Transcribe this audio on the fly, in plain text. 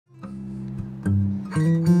Welcome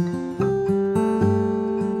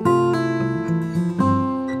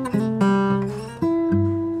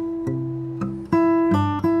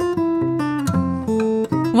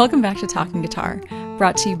back to Talking Guitar,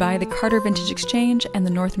 brought to you by the Carter Vintage Exchange and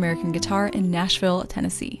the North American Guitar in Nashville,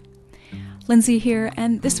 Tennessee. Lindsay here,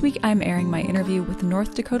 and this week I'm airing my interview with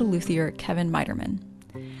North Dakota luthier Kevin Muiderman.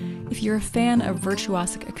 If you're a fan of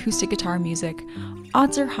virtuosic acoustic guitar music,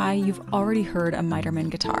 odds are high you've already heard a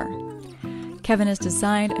Muiderman guitar. Kevin has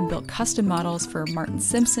designed and built custom models for Martin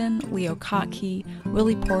Simpson, Leo Kottke,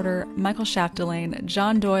 Willie Porter, Michael Chapdelaine,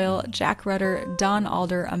 John Doyle, Jack Rutter, Don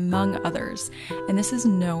Alder, among others, and this is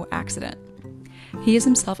no accident. He is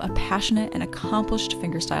himself a passionate and accomplished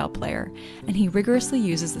fingerstyle player, and he rigorously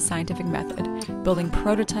uses the scientific method, building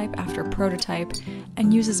prototype after prototype,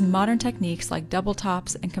 and uses modern techniques like double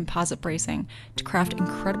tops and composite bracing to craft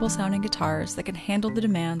incredible sounding guitars that can handle the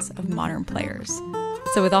demands of modern players.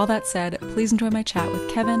 So with all that said, please enjoy my chat with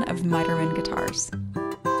Kevin of Muiderman Guitars.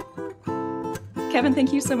 Kevin,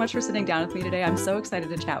 thank you so much for sitting down with me today. I'm so excited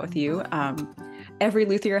to chat with you. Every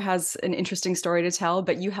luthier has an interesting story to tell,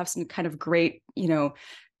 but you have some kind of great,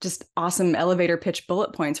 just awesome elevator pitch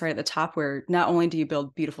bullet points right at the top, where not only do you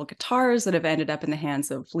build beautiful guitars that have ended up in the hands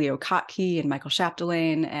of Leo Kottke and Michael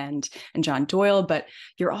Chapdelaine and John Doyle, but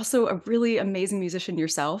you're also a really amazing musician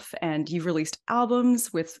yourself, and you've released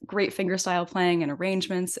albums with great fingerstyle playing and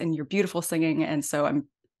arrangements and your beautiful singing. And so I'm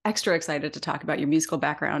extra excited to talk about your musical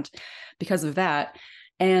background because of that.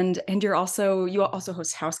 And you also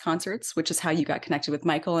host house concerts, which is how you got connected with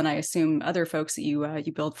Michael and I assume other folks that you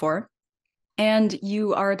build for. And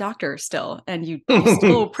you are a doctor still, and you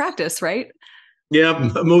still practice, right?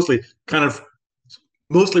 Yeah, mostly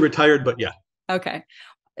retired, but yeah. Okay.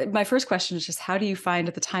 My first question is just, how do you find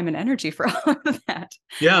the time and energy for all of that?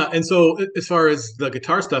 Yeah, and so as far as the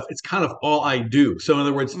guitar stuff, it's kind of all I do. So in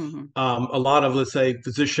other words, a lot of, let's say,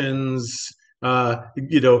 physicians,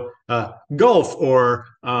 golf or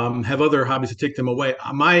have other hobbies to take them away.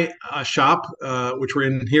 My shop, which we're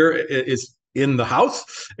in here, is in the house,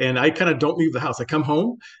 and I kind of don't leave the house. I come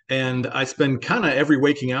home and I spend kind of every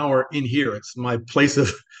waking hour in here. It's my place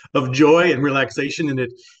of joy and relaxation, and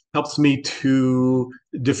it helps me to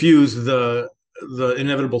diffuse the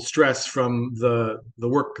inevitable stress from the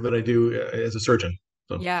work that I do as a surgeon.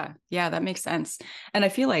 So. Yeah, that makes sense. And I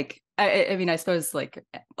feel like, I mean, I suppose like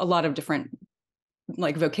a lot of different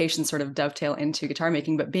like vocations sort of dovetail into guitar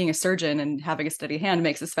making, but being a surgeon and having a steady hand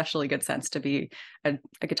makes especially good sense to be a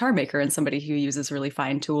guitar maker and somebody who uses really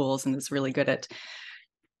fine tools and is really good at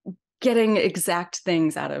getting exact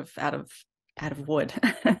things out of wood.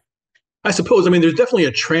 I suppose. I mean, there's definitely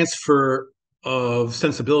a transfer of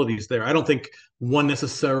sensibilities there. I don't think one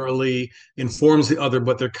necessarily informs the other,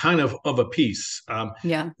 but they're kind of a piece.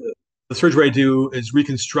 Yeah. The surgery I do is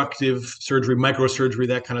reconstructive surgery, microsurgery,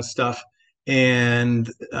 that kind of stuff. And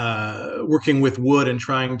working with wood and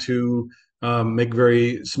trying to make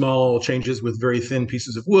very small changes with very thin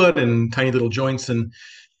pieces of wood and tiny little joints, and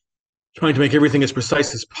trying to make everything as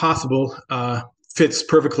precise as possible fits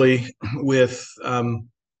perfectly with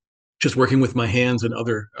just working with my hands and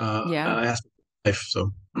other aspects of life.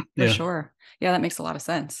 So, yeah. For sure. Yeah, that makes a lot of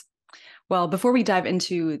sense. Well, before we dive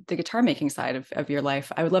into the guitar making side of your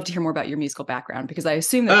life, I would love to hear more about your musical background, because I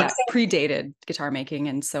assume that predated guitar making.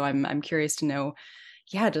 And so I'm curious to know,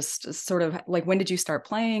 just sort of like, when did you start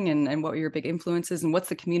playing, and what were your big influences, and what's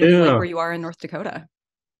the community like where you are in North Dakota?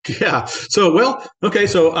 Yeah. So, well, okay.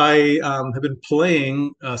 So I have been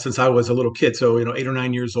playing since I was a little kid. So, 8 or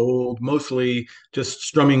 9 years old, mostly just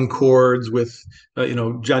strumming chords with,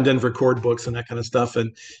 John Denver chord books and that kind of stuff.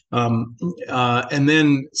 And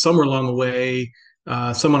then somewhere along the way,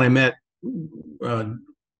 someone I met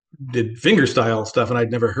did fingerstyle stuff, and I'd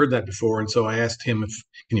never heard that before. And so I asked him,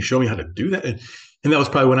 can you show me how to do that? And that was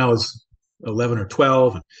probably when I was 11 or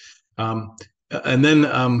 12. And then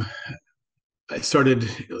I started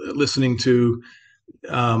listening to,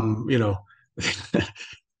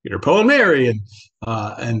 Peter, Paul, and Mary, and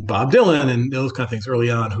Bob Dylan, and those kind of things early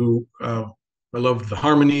on. Who I loved the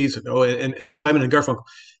harmonies, and Simon and Garfunkel,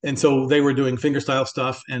 and so they were doing fingerstyle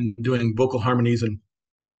stuff and doing vocal harmonies, and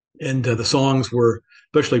the songs were,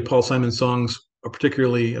 especially Paul Simon's songs, are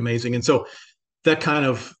particularly amazing. And so that kind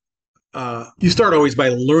of you start always by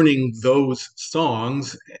learning those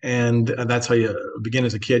songs, and that's how you begin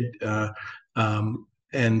as a kid.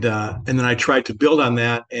 And then I tried to build on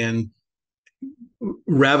that, and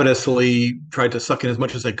ravenously tried to suck in as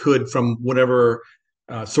much as I could from whatever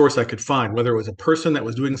source I could find, whether it was a person that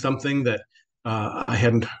was doing something that I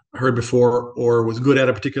hadn't heard before, or was good at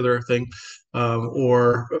a particular thing,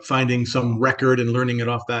 or finding some record and learning it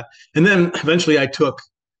off that. And then eventually I took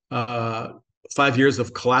 5 years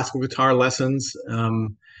of classical guitar lessons,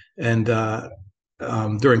 and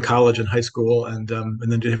during college and high school, and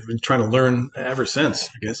then have been trying to learn ever since,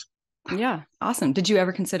 I guess. Yeah, awesome. Did you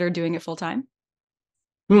ever consider doing it full time?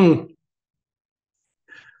 Hmm.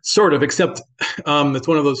 Sort of, except it's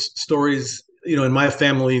one of those stories, in my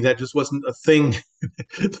family that just wasn't a thing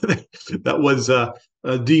that was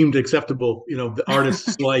deemed acceptable. The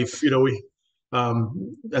artist's life.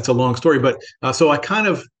 That's a long story, but so I kind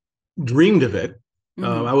of dreamed of it. Hmm.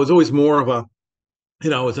 I was always more of a,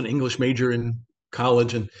 I was an English major in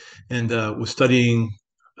college, and was studying.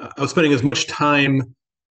 I was spending as much time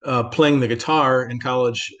playing the guitar in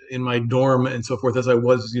college in my dorm and so forth as I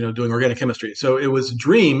was, doing organic chemistry. So it was a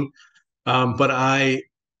dream, but I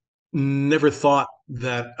never thought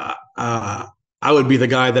that I would be the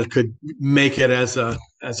guy that could make it as a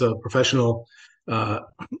professional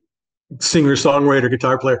singer, songwriter,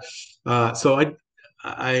 guitar player. So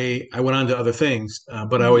I went on to other things,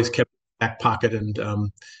 but I Hmm. always kept back pocket,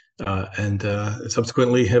 and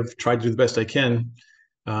subsequently have tried to do the best I can,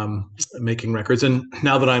 making records. And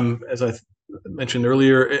now that I'm, as I mentioned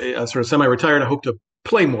earlier, sort of semi-retired, I hope to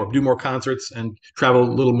play more, do more concerts, and travel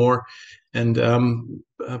a little more, and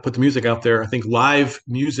put the music out there. I think live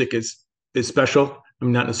music is special. I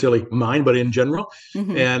mean, not necessarily mine, but in general,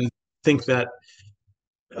 Hmm. and think that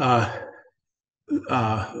uh,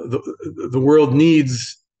 the world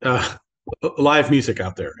needs live music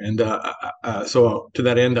out there. And so to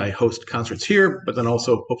that end, I host concerts here, but then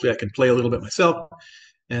also hopefully I can play a little bit myself,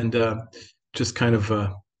 and just kind of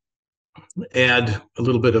add a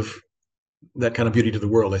little bit of that kind of beauty to the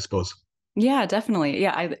world, I suppose. Yeah, definitely.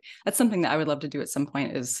 Yeah, that's something that I would love to do at some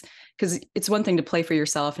point, is because it's one thing to play for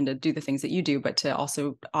yourself and to do the things that you do, but to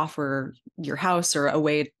also offer your house or a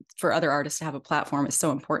way for other artists to have a platform is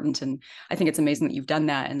so important. And I think it's amazing that you've done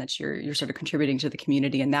that and that you're sort of contributing to the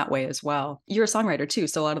community in that way as well. You're a songwriter too,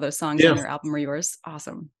 so a lot of those songs on Yeah, your album are yours.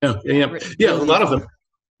 Awesome. yeah, yeah, Yeah, yeah. Yeah, a really lot of beautiful. them.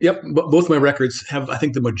 Yep, both my records have, I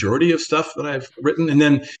think, the majority of stuff that I've written, and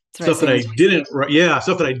then That's what I was stuff that I saying. didn't write. Yeah,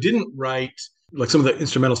 stuff that I didn't write, like some of the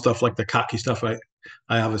instrumental stuff, like the Kottke stuff. I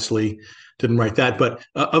obviously didn't write that, but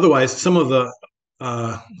otherwise, some of the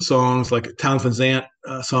songs, like Town Van Zant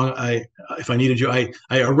song, If I Needed You, I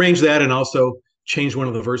arranged that and also changed one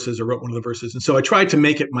of the verses or wrote one of the verses, and so I tried to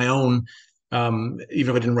make it my own, even if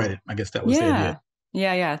I didn't write it. I guess that was the idea. Yeah.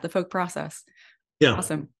 Yeah, yeah. The folk process. Yeah.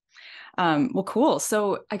 Awesome. Well, cool.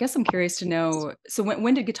 So I guess I'm curious to know, so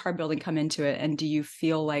when did guitar building come into it? And do you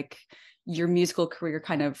feel like your musical career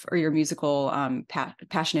kind of, or your musical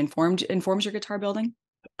passion informs your guitar building?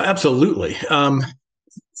 Absolutely.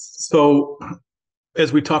 So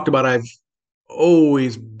as we talked about, I've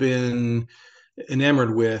always been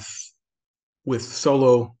enamored with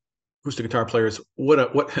solo acoustic guitar players. What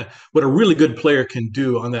a really good player can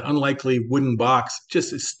do on that unlikely wooden box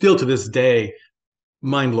just is still to this day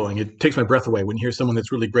mind blowing. It takes my breath away when you hear someone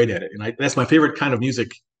that's really great at it, and that's my favorite kind of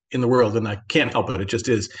music in the world, and I can't help it. It just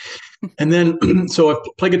is. And then so I've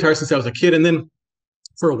played guitar since I was a kid, and then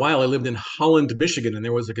for a while I lived in Holland, Michigan, and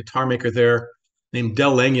there was a guitar maker there named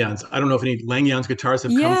Del Langyans. I don't know if any Langyans guitars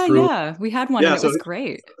have come Yeah, through. yeah. We had one and Yeah, it so was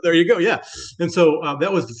great. there you go. Yeah, and so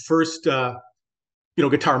that was the first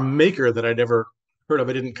guitar maker that I'd ever heard of.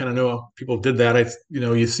 I didn't kind of know people did that.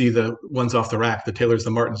 You see the ones off the rack, the Taylors, the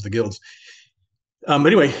Martins, the Guilds. But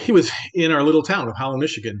anyway, he was in our little town of Holland,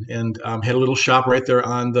 Michigan, and had a little shop right there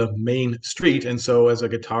on the main street. And so, as a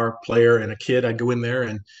guitar player and a kid, I'd go in there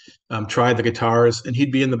and try the guitars, and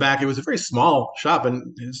he'd be in the back. It was a very small shop,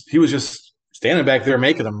 and he was just standing back there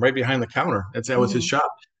making them right behind the counter. That was his Hmm.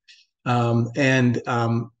 shop. And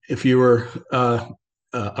if you were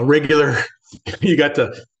a regular, you got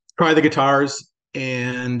to try the guitars,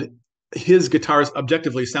 and his guitars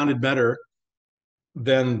objectively sounded better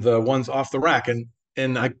than the ones off the rack.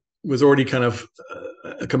 And I was already kind of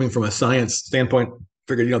coming from a science standpoint,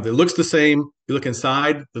 figured, it looks the same. You look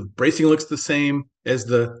inside, the bracing looks the same as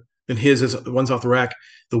than his as the ones off the rack.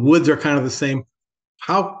 The woods are kind of the same.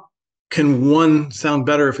 How can one sound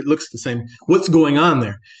better if it looks the same? What's going on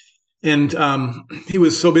there? And he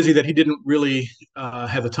was so busy that he didn't really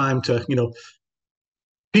have the time to,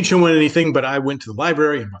 teach anyone anything. But I went to the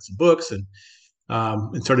library and bought some books,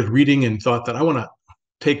 and started reading, and thought that I want to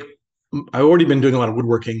take. I've already been doing a lot of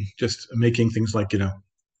woodworking, just making things like,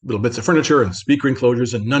 little bits of furniture and speaker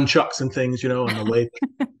enclosures and nunchucks and things, on the lathe.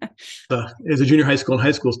 As a junior high school and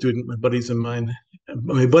high school student, my buddies and mine,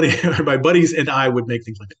 my buddies and I would make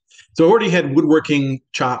things like that. So I already had woodworking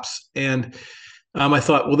chops, and I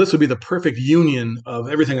thought, well, this would be the perfect union of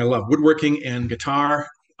everything I love, woodworking and guitar.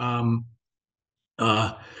 Um,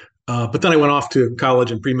 uh, but then I went off to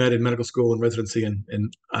college and pre-med and medical school and residency,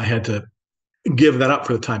 and I had to give that up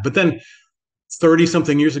for the time. But then 30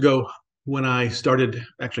 something years ago, when I started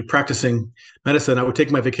actually practicing medicine, I would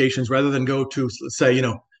take my vacations rather than go to, let's say,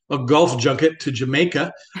 a golf junket to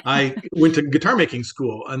Jamaica. I went to guitar making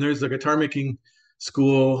school, and there's a guitar making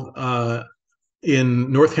school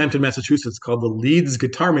in Northampton, Massachusetts, called the Leeds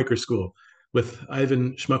Guitar Maker School with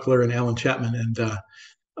Ivan Schmuckler and Alan Chapman.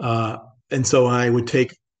 And so I would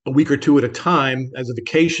take a week or two at a time as a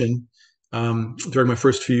vacation during my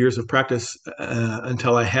first few years of practice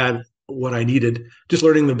until I had what I needed. Just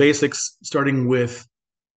learning the basics, starting with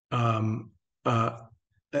um,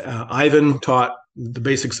 Ivan taught the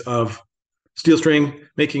basics of steel string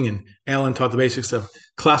making, and Alan taught the basics of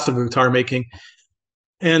classical guitar making.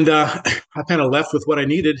 And I kind of left with what I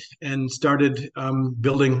needed and started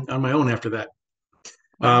building on my own after that.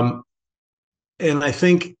 Wow. And I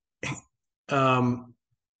think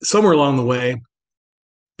somewhere along the way,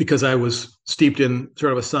 because I was steeped in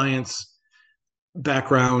sort of a science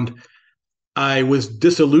background, I was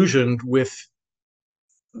disillusioned with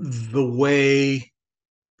the way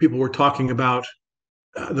people were talking about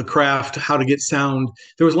the craft, how to get sound.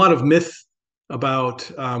 There was a lot of myth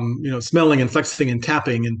about smelling and flexing and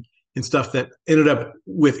tapping and stuff that ended up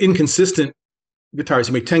with inconsistent guitars.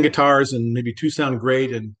 You make 10 guitars and maybe two sound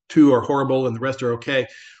great and two are horrible and the rest are okay.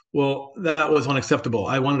 Well, that was unacceptable.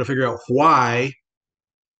 I wanted to figure out why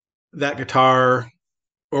that guitar,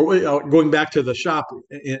 or going back to the shop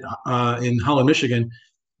in Holland, Michigan,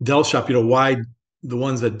 Dell shop, why the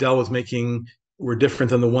ones that Dell was making were different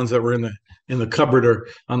than the ones that were in the cupboard or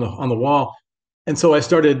on the wall. And so I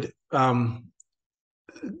started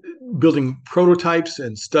building prototypes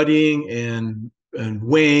and studying and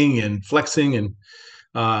weighing and flexing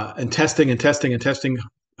and testing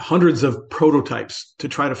hundreds of prototypes to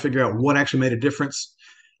try to figure out what actually made a difference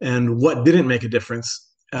and what didn't make a difference.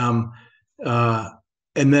 And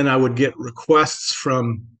then I would get requests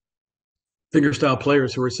from fingerstyle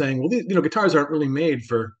players who were saying, well, these, guitars aren't really made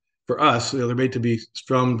for us. They're made to be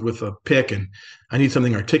strummed with a pick, and I need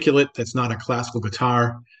something articulate that's not a classical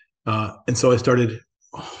guitar. And so I started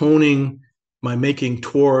honing my making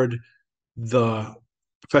toward the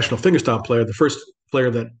professional fingerstyle player. The first player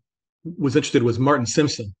that was interested was Martin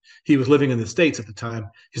Simpson. He was living in the States at the time.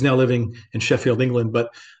 He's now living in Sheffield, England,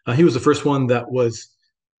 but he was the first one that was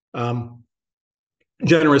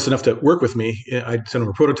generous enough to work with me. I'd send him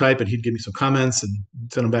a prototype and he'd give me some comments and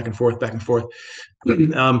send them back and forth,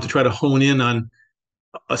 to try to hone in on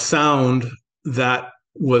a sound that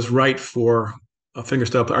was right for a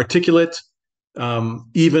fingerstyle, articulate,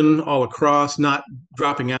 even all across, not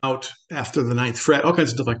dropping out after the ninth fret, all kinds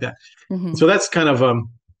of stuff like that. Mm-hmm. So that's kind of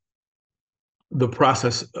the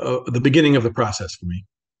process, the beginning of the process for me.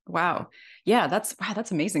 Wow. Yeah, that's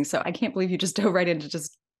amazing. So I can't believe you just dove right into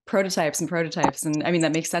just prototypes. And I mean,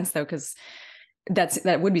 that makes sense though, because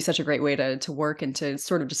that would be such a great way to work and to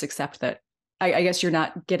sort of just accept that. I guess you're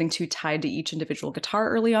not getting too tied to each individual guitar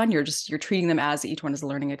early on. You're treating them as each one is a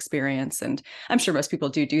learning experience. And I'm sure most people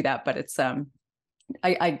do that, but it's that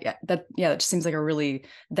just seems like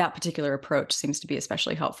that particular approach seems to be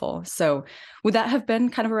especially helpful. So would that have been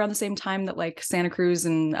kind of around the same time that like Santa Cruz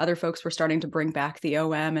and other folks were starting to bring back the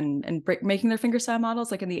OM and making their fingerstyle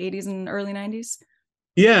models, like in the 80s and early 90s?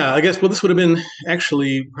 Yeah, I guess, well, this would have been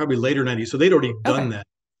actually probably later 90s. So they'd already done that.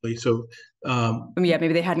 So maybe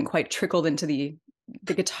they hadn't quite trickled into the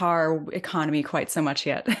guitar economy quite so much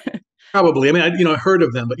yet. Probably. I mean, I heard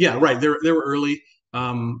of them, but yeah, right. They were early.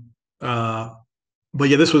 But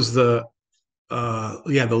yeah, this was the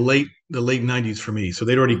late 90s for me. So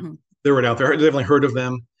they'd already they were out there. I definitely heard of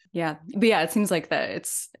them. Yeah. But yeah, it seems like that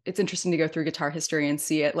it's interesting to go through guitar history and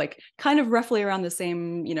see it like kind of roughly around the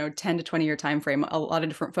same, 10 to 20 year time frame. A lot of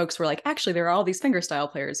different folks were like, actually, there are all these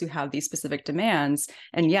fingerstyle players who have these specific demands.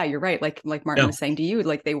 And yeah, you're right. Like Martin was saying to you,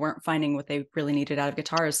 like they weren't finding what they really needed out of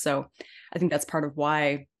guitars. So I think that's part of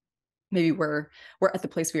why maybe we're at the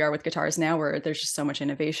place we are with guitars now, where there's just so much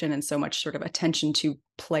innovation and so much sort of attention to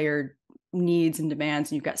player needs and demands,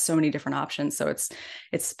 and you've got so many different options. So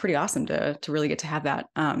it's pretty awesome to really get to have that.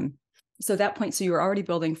 So at that point, so you were already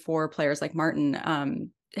building for players like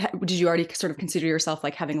Martin. Did you already sort of consider yourself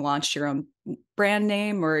like having launched your own brand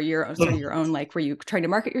name or your own, like, were you trying to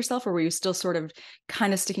market yourself, or were you still sort of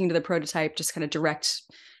kind of sticking to the prototype, just kind of direct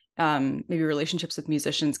maybe relationships with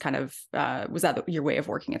musicians kind of, was that your way of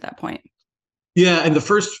working at that point? Yeah. And the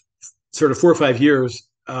first sort of 4 or 5 years,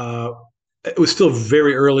 it was still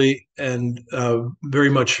very early and very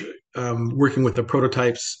much working with the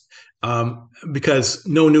prototypes because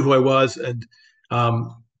no one knew who I was. And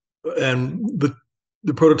the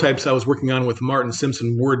prototypes I was working on with Martin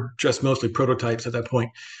Simpson were just mostly prototypes at that point.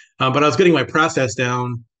 But I was getting my process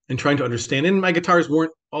down and trying to understand. And my guitars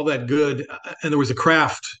weren't all that good, and there was a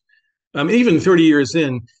craft. Even 30 years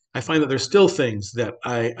in, I find that there's still things that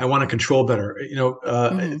I want to control better.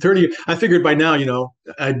 30. I figured by now,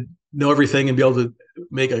 I'd know everything and be able to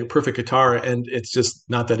make a perfect guitar, and it's just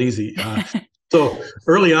not that easy. So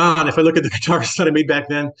early on, if I look at the guitars that I made back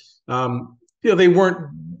then, they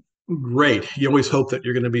weren't great. You always hope that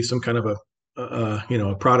you're going to be some kind of a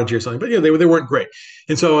prodigy or something, but they weren't great.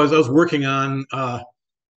 And so as I was working on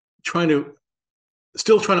trying to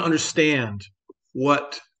understand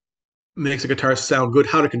what makes a guitar sound good,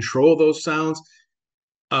 how to control those sounds,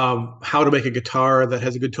 how to make a guitar that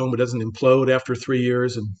has a good tone but doesn't implode after 3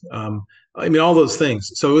 years, and all those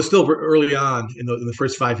things. So it was still early on in the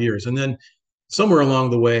first 5 years, and then somewhere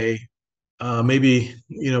along the way, maybe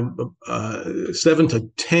 7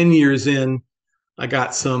 to 10 years in, I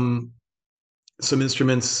got some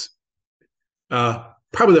instruments.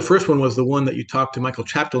 Probably the first one was the one that you talked to Michael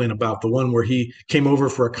Chapdelaine about, the one where he came over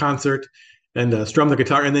for a concert and strummed the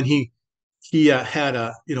guitar, and then he had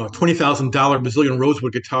a $20,000 Brazilian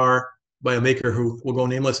rosewood guitar by a maker who will go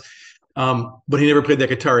nameless, but he never played that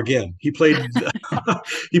guitar again. He played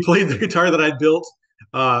he played the guitar that I built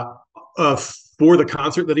for the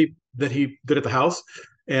concert that he did at the house,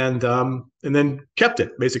 and then kept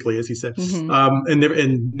it, basically, as he said,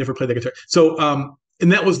 and never played the guitar. So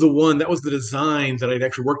and that was the design that I'd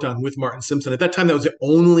actually worked on with Martin Simpson. At that time, that was the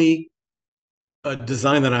only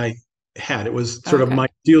design that I had. It was sort of my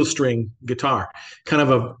steel string guitar, kind of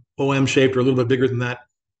a OM shaped or a little bit bigger than that,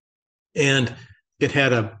 and it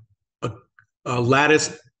had a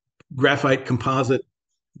lattice graphite composite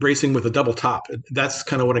bracing with a double top. That's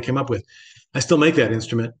kind of what I came up with. I still make that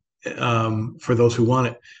instrument for those who want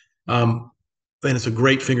it, and it's a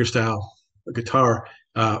great fingerstyle guitar.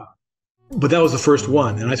 But that was the first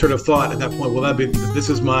one, and I sort of thought at that point, well, this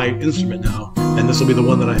is my instrument now, and this will be the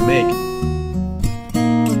one that I make.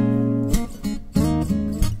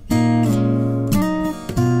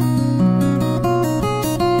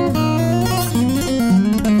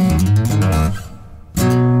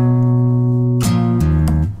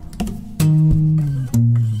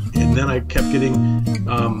 And then I kept getting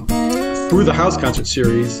through the house concert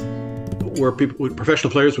series, where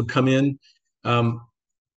professional players would come in.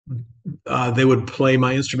 They would play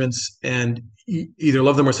my instruments and either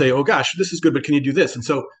love them or say, "Oh gosh, this is good, but can you do this?" And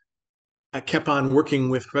so I kept on working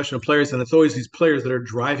with professional players, and it's always these players that are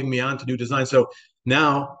driving me on to new design. So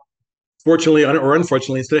now, fortunately or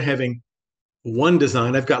unfortunately, instead of having one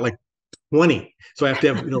design, I've got like 20. So I have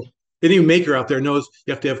to have, any maker out there knows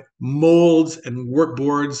you have to have molds and work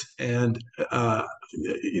boards and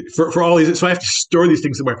for all these. So I have to store these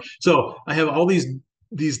things somewhere. So I have all these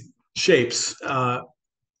shapes.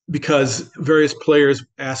 Because various players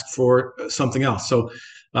ask for something else. So,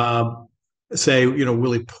 say,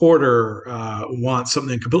 Willie Porter wants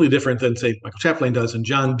something completely different than, say, Michael Chapdelaine does, and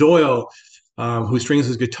John Doyle, who strings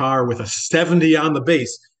his guitar with a 70 on the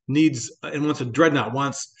bass, needs and wants a dreadnought,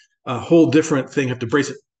 wants a whole different thing, have to brace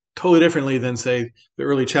it totally differently than, say, the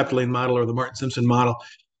early Chapdelaine model or the Martin Simpson model,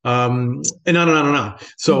 and on and on and on.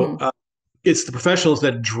 So it's the professionals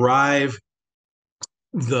that drive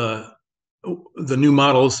the new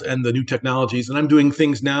models and the new technologies. And I'm doing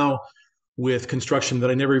things now with construction that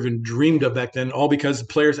I never even dreamed of back then, all because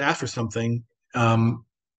players asked for something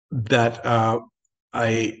that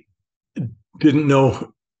I didn't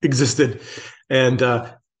know existed. And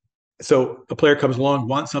so a player comes along,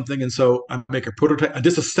 wants something, and so I make a prototype, a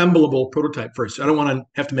disassemblable prototype first. I don't want to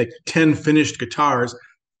have to make 10 finished guitars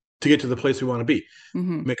to get to the place we want to be.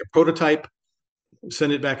 Make a prototype,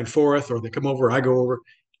 send it back and forth, or they come over, I go over.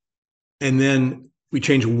 And then we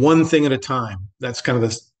change one thing at a time. That's kind of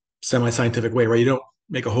the semi-scientific way, right? You don't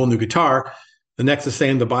make a whole new guitar. The neck's the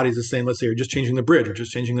same, the body's the same. Let's say you're just changing the bridge, or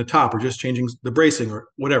just changing the top, or just changing the bracing, or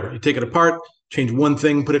whatever. You take it apart, change one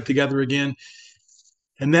thing, put it together again.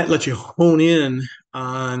 And that lets you hone in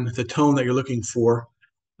on the tone that you're looking for.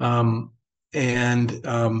 Finally,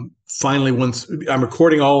 once I'm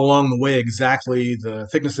recording all along the way exactly the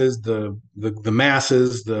thicknesses, the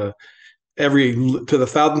masses, to the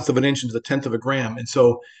thousandth of an inch into the tenth of a gram. And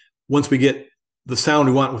so once we get the sound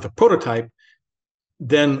we want with a prototype,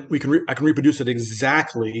 then I can reproduce it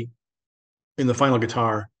exactly in the final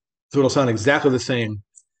guitar. So it'll sound exactly the same.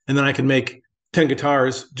 And then I can make 10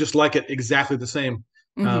 guitars just like it, exactly the same.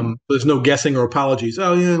 There's no guessing or apologies.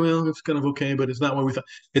 Oh yeah, well, it's kind of okay, but it's not what we thought.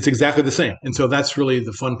 It's exactly the same. And so that's really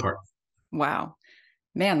the fun part. Wow,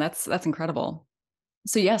 man, that's incredible.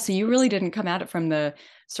 So yeah, so you really didn't come at it from the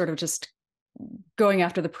sort of just going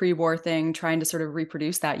after the pre-war thing, trying to sort of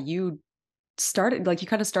reproduce that. You started, like you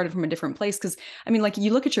kind of started from a different place. Because I mean, like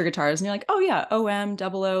you look at your guitars and you're like, oh yeah, OM,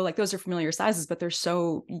 double O, like those are familiar sizes, but they're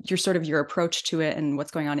so your approach to it and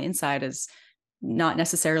what's going on inside is not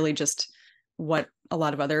necessarily just what a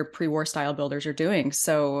lot of other pre-war style builders are doing.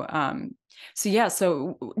 So yeah,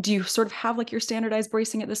 so do you sort of have like your standardized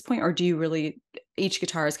bracing at this point, or do you really each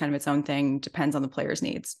guitar is kind of its own thing, depends on the player's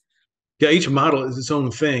needs? Yeah, each model is its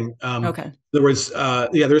own thing. Okay. There was,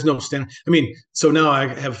 yeah, there's no standard. I mean, so now I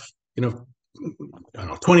have, you know, I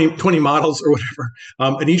don't know, 20 models or whatever.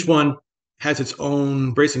 And each one has its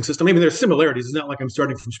own bracing system. Maybe there's similarities. It's not like I'm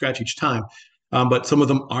starting from scratch each time. But some of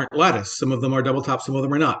them aren't lattice. Some of them are double top. Some of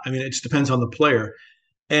them are not. I mean, it just depends on the player.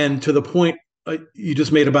 And to the point you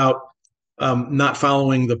just made about not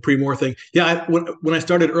following the pre-war thing. Yeah, when I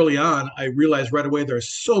started early on, I realized right away there are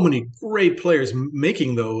so many great players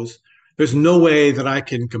making those. There's no way that I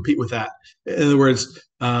can compete with that. In other words,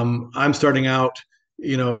 I'm starting out,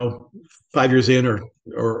 5 years in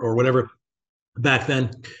or whatever back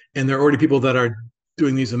then, and there are already people that are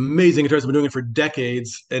doing these amazing guitars. Have been doing it for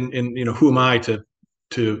decades, and who am I to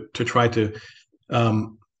try to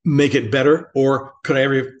make it better, or could I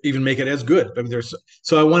ever even make it as good? I mean,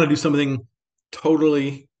 so I want to do something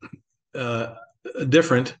totally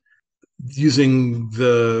different using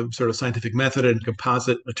the sort of scientific method, and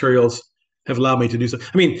composite materials have allowed me to do so.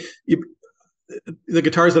 I mean, the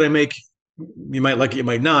guitars that I make, you might like it, you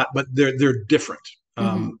might not, but they're different.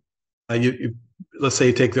 Mm-hmm. Let's say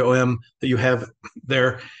you take the OM that you have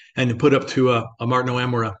there and you put up to a Martin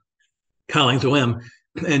OM or a Collings OM,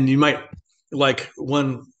 and you might like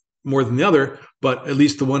one more than the other, but at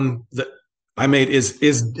least the one that I made is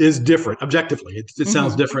different objectively. It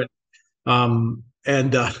sounds different,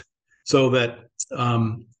 and so that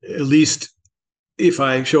at least if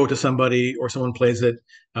I show it to somebody or someone plays it,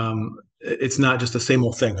 it's not just the same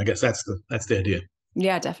old thing. I guess that's the idea.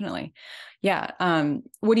 Yeah, definitely. Yeah.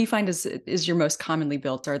 What do you find is your most commonly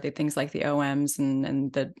built? Are they things like the OMs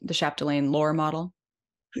and the Chapdelaine Lore model?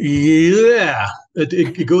 Yeah,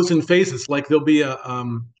 it goes in phases. Like there'll be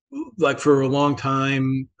like for a long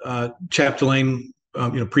time, Chapdelaine,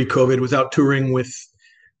 pre-COVID was out touring with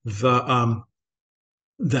the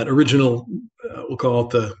that original, we'll call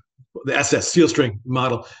it the SS steel string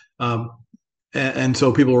model, and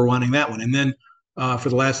so people were wanting that one. And then for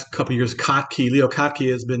the last couple of years, Leo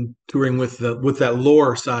Kottke has been touring with that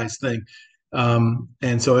Lore size thing,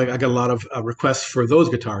 and so I got a lot of requests for those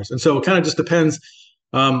guitars. And so it kind of just depends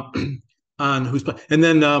on who's playing. And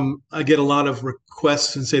then I get a lot of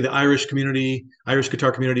requests in, say, the Irish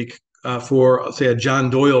guitar community, for, say, a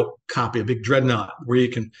John Doyle copy, a big dreadnought, where you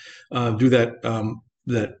can do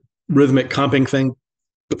that rhythmic comping thing,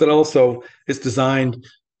 but that also is designed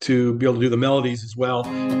to be able to do the melodies as well,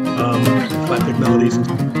 flat pick melodies.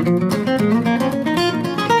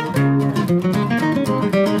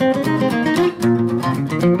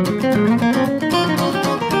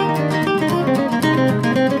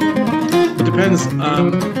 It depends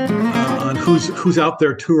on who's out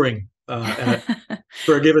there touring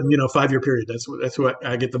for a given 5-year period. That's what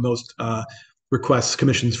I get the most requests,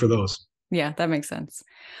 commissions for those. Yeah, that makes sense.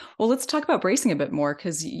 Well, let's talk about bracing a bit more,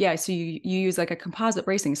 because yeah, so you use like a composite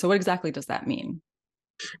bracing. So what exactly does that mean?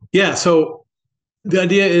 Yeah, so the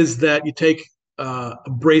idea is that you take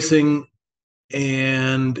bracing,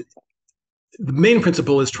 and the main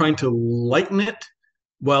principle is trying to lighten it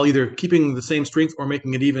while either keeping the same strength or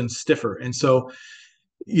making it even stiffer. And so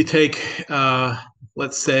you take,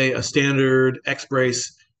 let's say, a standard X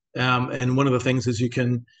brace, and one of the things is you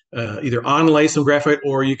can either onlay some graphite,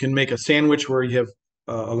 or you can make a sandwich where you have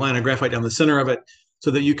a line of graphite down the center of it,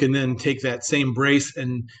 so that you can then take that same brace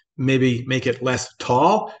and maybe make it less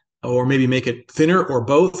tall, or maybe make it thinner, or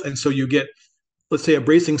both. And so you get, let's say, a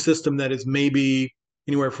bracing system that is maybe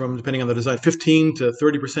anywhere from, depending on the design, 15 to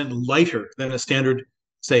 30% lighter than a standard,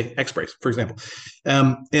 say, X brace, for example.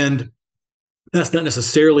 And that's not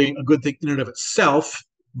necessarily a good thing in and of itself,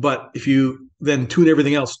 but if you then tune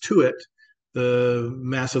everything else to it, the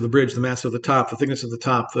mass of the bridge, the mass of the top, the thickness of the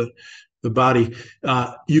top, the body,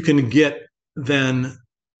 you can get then,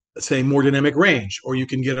 say, more dynamic range, or you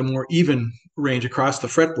can get a more even range across the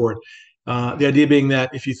fretboard. The idea being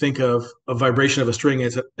that if you think of a vibration of a string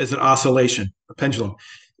as an oscillation, a pendulum,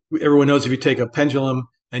 everyone knows if you take a pendulum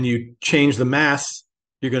and you change the mass,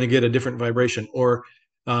 you're going to get a different vibration. Or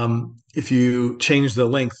if you change the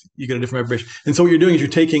length, you get a different vibration. And so what you're doing is you're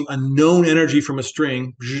taking a known energy from a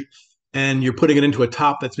string and you're putting it into a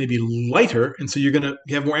top that's maybe lighter, and so you're going to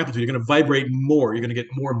have more amplitude. You're going to vibrate more. You're going to get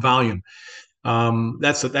more volume.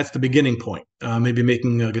 That's the beginning point. Maybe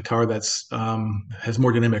making a guitar that's has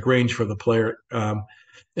more dynamic range for the player, and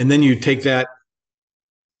then you take that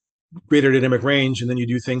greater dynamic range, and then you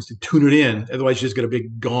do things to tune it in. Otherwise, you just get a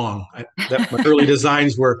big gong. My early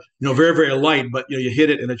designs were, very, very light, but you hit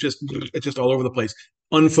it and it's just all over the place.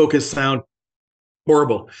 Unfocused sound,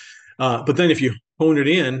 horrible. But then if you hone it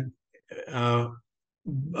in uh,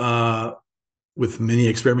 uh, with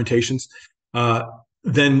many experimentations,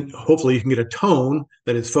 then hopefully you can get a tone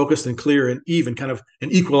that is focused and clear and even, kind of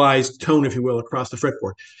an equalized tone, if you will, across the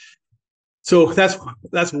fretboard. So that's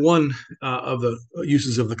one of the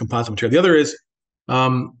uses of the composite material. The other is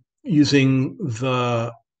using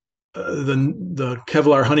the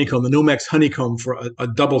Kevlar honeycomb, the Nomex honeycomb for a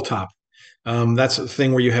double top. That's a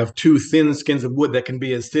thing where you have two thin skins of wood that can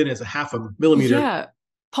be as thin as a half a millimeter. Yeah.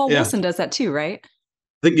 Paul Wilson does that too, right?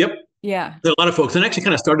 Yep. Yeah. There are a lot of folks, and actually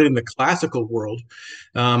kind of started in the classical world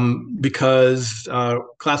because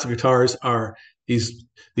classical guitars are these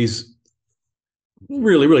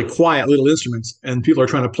really, really quiet little instruments, and people are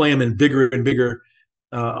trying to play them in bigger and bigger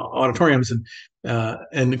auditoriums,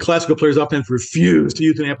 and classical players often refuse to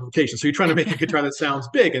use an amplification. So you're trying to make a guitar that sounds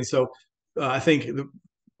big, and so I think the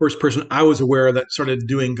first person I was aware of that started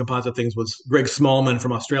doing composite things was Greg Smallman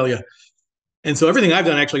from Australia. And so everything I've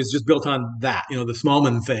done actually is just built on that, the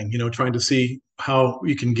Smallman thing, trying to see how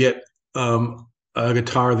you can get a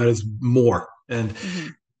guitar that is more. And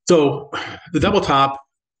so the double top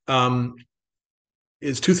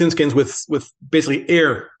is two thin skins with basically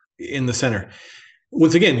air in the center.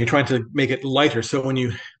 Once again, you're trying to make it lighter. So when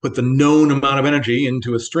you put the known amount of energy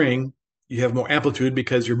into a string, you have more amplitude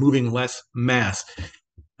because you're moving less mass.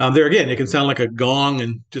 There again, it can sound like a gong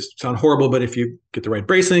and just sound horrible, but if you get the right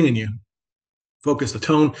bracing and you focus the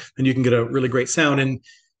tone, then you can get a really great sound. And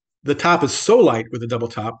the top is so light with the double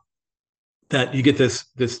top that you get this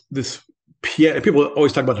piano. People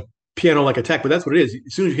always talk about a piano-like attack, but that's what it is.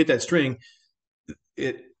 As soon as you hit that string,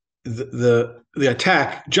 the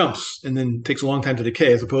attack jumps and then takes a long time to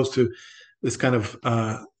decay, as opposed to this kind of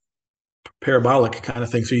parabolic kind of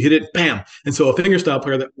thing. So you hit it, bam. And so a fingerstyle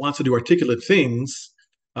player that wants to do articulate things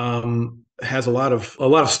has a lot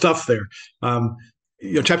of stuff there.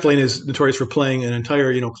 Chet Lane is notorious for playing an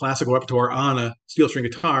entire, classical repertoire on a steel string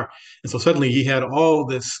guitar, and so suddenly he had all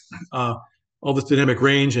this dynamic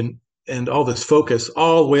range and all this focus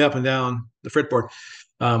all the way up and down the fretboard,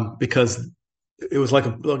 because it was like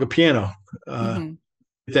a piano.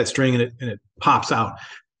 That string and it pops out,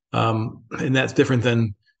 and that's different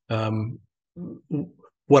than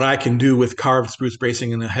what I can do with carved spruce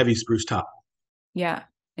bracing and a heavy spruce top. Yeah,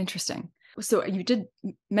 interesting. So you did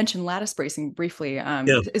mention lattice bracing briefly.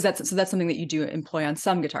 That's something that you do employ on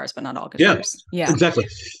some guitars, but not all guitars? Yeah, exactly.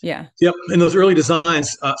 Yeah. Yep. In those early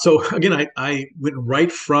designs. So again, I went right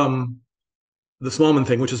from the Smallman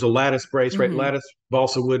thing, which is a lattice brace, right? Lattice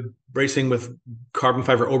balsa wood bracing with carbon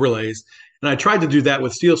fiber overlays. And I tried to do that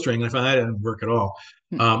with steel string, and I found that didn't work at all.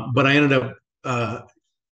 But I ended up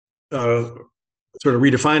sort of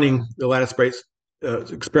redefining the lattice brace,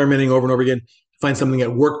 experimenting over and over again, find something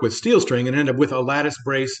that worked with steel string, and ended up with a lattice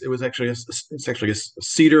brace. It's actually a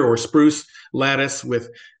cedar or spruce lattice with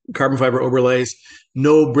carbon fiber overlays,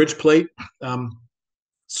 no bridge plate,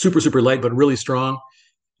 super light but really strong.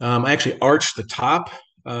 I actually arched the top,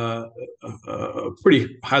 a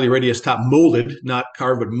pretty highly radius top, molded, not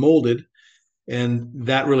carved but molded, and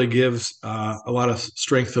that really gives a lot of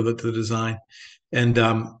strength to the design. And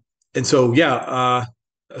so a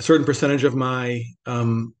certain percentage of my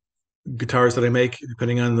guitars that I make,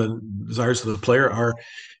 depending on the desires of the player, are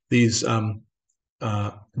these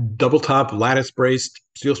double top lattice braced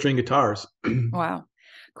steel string guitars. Wow.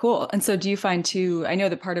 Cool. And so do you find too, I know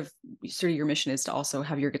that part of sort of your mission is to also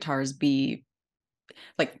have your guitars be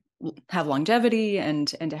like have longevity and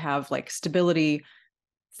to have like stability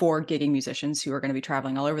for gigging musicians who are going to be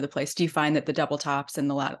traveling all over the place. Do you find that the double tops and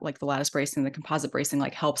the lattice bracing, the composite bracing,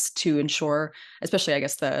 like helps to ensure, especially I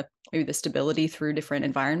guess maybe the stability through different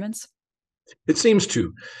environments? It seems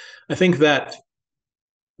to. I think that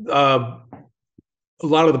a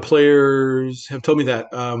lot of the players have told me that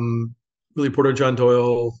Billy Porter, John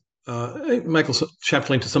Doyle, Michael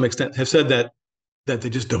Chaplin to some extent have said that they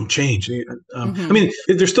just don't change. I mean,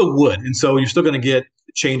 they're still wood, and so you're still going to get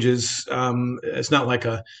changes. It's not like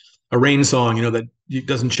a rain song, that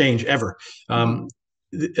doesn't change ever.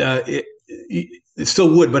 It's still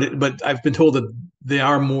wood, but I've been told that they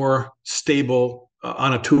are more stable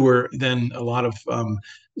on a tour than a lot of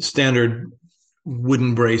standard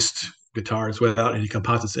wooden braced guitars without any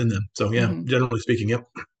composites in them. So generally speaking, yep.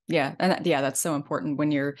 Yeah. And that's so important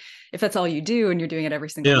when if that's all you do and you're doing it every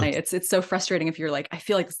single night. It's so frustrating if you're like, I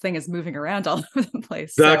feel like this thing is moving around all over the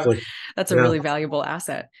place. Exactly. So that's a really valuable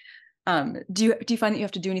asset. Do you find that you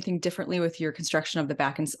have to do anything differently with your construction of the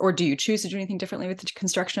back or do you choose to do anything differently with the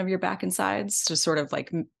construction of your back and sides to sort of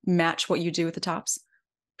like match what you do with the tops?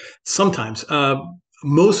 Sometimes,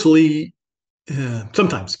 mostly,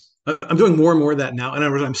 sometimes. I'm doing more and more of that now, and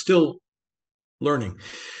I'm still learning.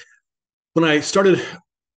 When I started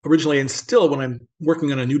originally, and still when I'm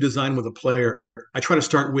working on a new design with a player, I try to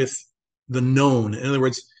start with the known. In other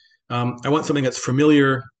words, I want something that's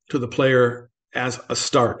familiar to the player as a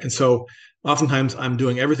start. And so oftentimes I'm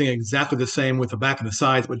doing everything exactly the same with the back and the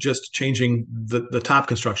sides, but just changing the top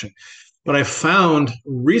construction. But I found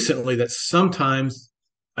recently that sometimes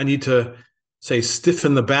I need to, say,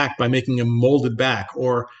 stiffen the back by making a molded back,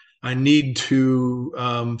 or I need to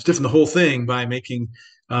stiffen the whole thing by making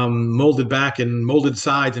molded back and molded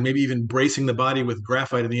sides, and maybe even bracing the body with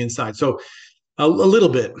graphite on the inside. So a little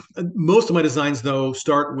bit. Most of my designs, though,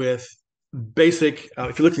 start with basic,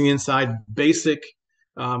 if you look at the inside, basic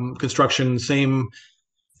construction, same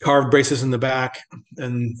carved braces in the back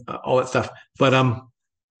and all that stuff. But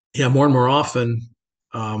yeah, more and more often,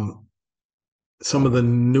 some of the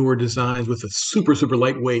newer designs with the super, super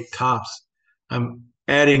lightweight tops, I'm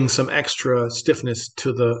adding some extra stiffness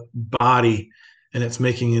to the body, and it's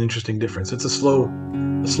making an interesting difference. It's a slow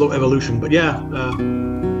evolution, but yeah,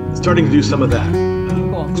 starting to do some of that.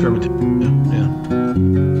 Cool. Experimentation. Yeah.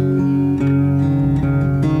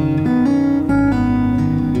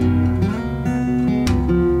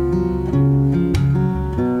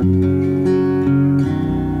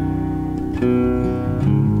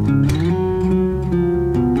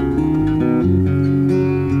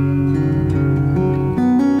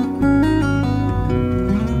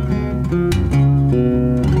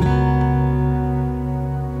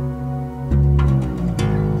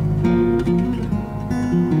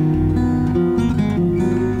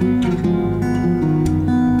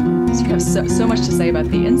 So much to say about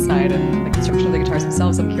the inside and the construction of the guitars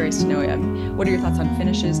themselves. I'm curious to know, what are your thoughts on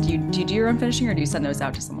finishes? Do you do your own finishing, or do you send those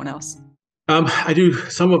out to someone else? I do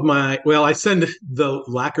some of my, well, I send the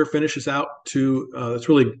lacquer finishes out to, it's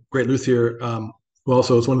really great Luthier, who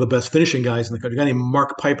also is one of the best finishing guys in the country, a guy named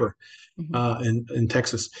Mark Piper in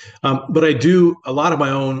Texas. But I do a lot of my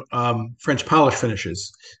own French polish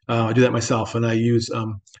finishes. I do that myself, and I use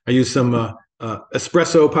some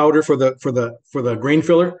espresso powder for the grain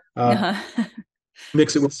filler.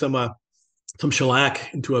 Mix it with some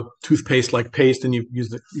shellac into a toothpaste like paste, and you use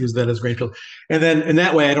that as grain filler. And then in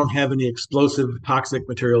that way, I don't have any explosive, toxic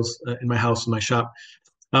materials in my house, in my shop.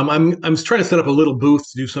 I'm trying to set up a little booth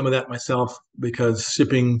to do some of that myself, because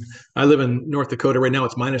shipping. I live in North Dakota right now.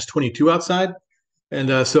 It's minus 22 outside,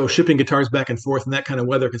 and so shipping guitars back and forth in that kind of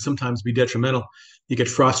weather can sometimes be detrimental. You get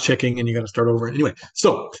frost checking, and you got to start over. Anyway,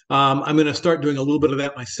 so I'm going to start doing a little bit of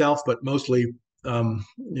that myself, but mostly,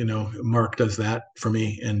 Mark does that for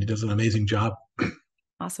me, and he does an amazing job.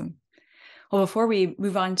 Awesome. Well, before we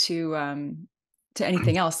move on to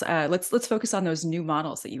anything else, let's focus on those new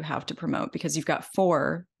models that you have to promote, because you've got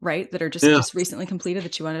 4, right, that are just recently completed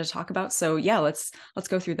that you wanted to talk about. So yeah, let's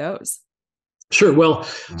go through those. Sure. Well,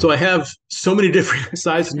 so I have so many different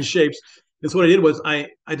sizes and shapes. And so what I did was I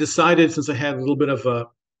decided, since I had a little bit of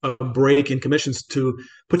a break in commissions, to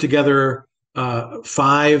put together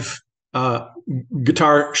 5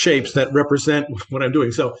 guitar shapes that represent what I'm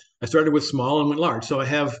doing. So I started with small and went large. So I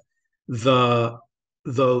have the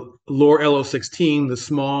Lore LO16, the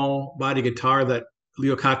small body guitar that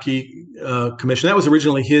Leo Kottke commissioned. That was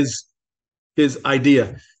originally his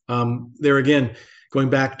idea. There again, going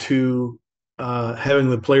back to having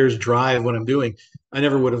the players drive what I'm doing, I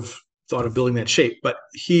never would have thought of building that shape. But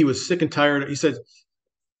he was sick and tired. He said,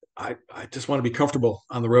 I just want to be comfortable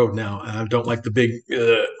on the road now. I don't like the big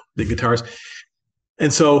guitars.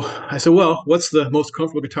 And so I said, well, what's the most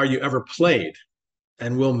comfortable guitar you ever played?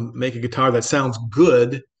 And we'll make a guitar that sounds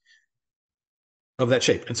good of that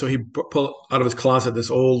shape. And so he pulled out of his closet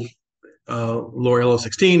this old Lore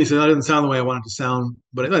LO16. He said, that doesn't sound the way I want it to sound,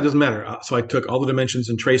 but it doesn't matter. So I took all the dimensions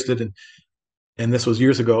and traced it, and this was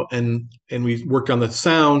years ago, and we worked on the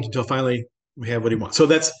sound until finally we have what he wants. So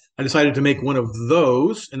I decided to make one of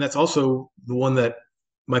those, and that's also the one that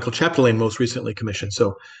Michael Chapdelaine most recently commissioned.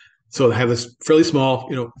 So I have this fairly small,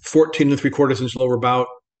 14 3/4 inch lower bout,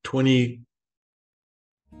 24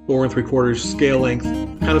 3/4 scale length,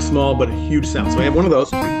 kind of small, but a huge sound. So I have one of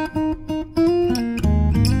those.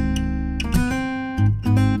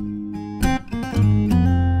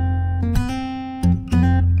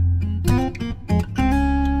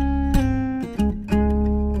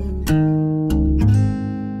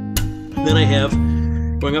 Then I have,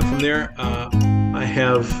 going up from there, I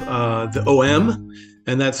have the OM,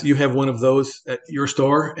 and you have one of those at your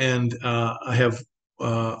store, and I have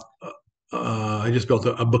I just built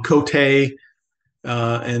a Bacote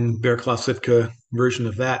and Bear Claw Sitka version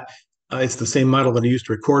of that. It's the same model that I used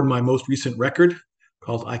to record my most recent record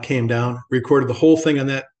called "I Came Down." Recorded the whole thing on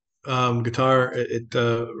that guitar. It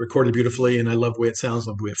recorded beautifully, and I love the way it sounds,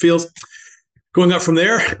 love the way it feels. Going up from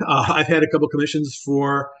there, I've had a couple commissions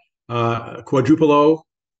for quadruple O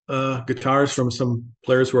guitars from some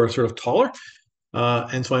players who are sort of taller.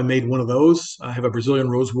 And so I made one of those. I have a Brazilian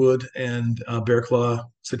rosewood and bear claw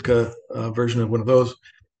Sitka version of one of those.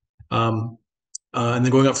 Um, and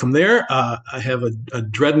then going up from there, I have a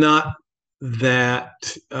dreadnought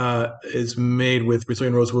that is made with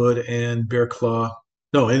Brazilian rosewood and bear claw.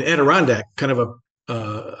 No, an Adirondack, kind of a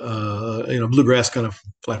bluegrass kind of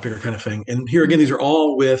flat picker kind of thing. And here again, these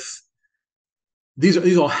all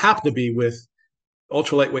happen to be with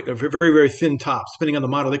ultra lightweight, very, very thin tops. Depending on the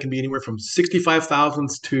model, they can be anywhere from 65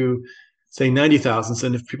 thousandths to say 90 thousandths.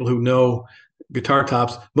 And if people who know guitar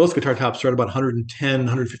tops, most guitar tops start about 110,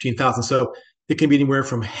 115 thousandths. So it can be anywhere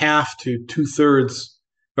from half to two-thirds,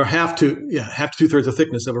 or half to two-thirds the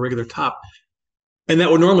thickness of a regular top. And that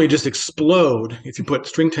would normally just explode if you put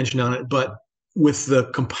string tension on it. But with the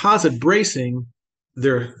composite bracing,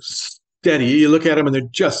 they're steady. You look at them and they're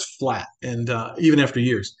just flat, and even after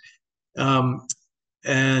years. Um,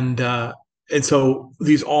 and so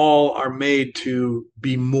these all are made to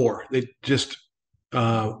be more. They just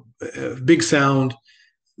big sound,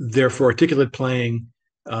 therefore articulate playing,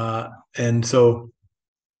 and so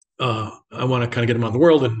I want to kind of get them on the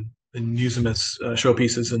world and use them as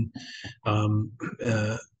showpieces and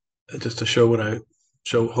just to show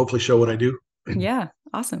hopefully show what I do. Yeah,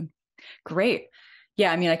 awesome, great.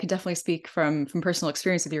 Yeah, I mean, I can definitely speak from personal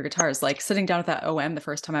experience with your guitars. Like sitting down with that OM the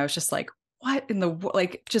first time, I was just like, what in the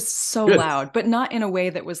like, just so Good. loud, but not in a way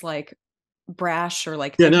that was like brash or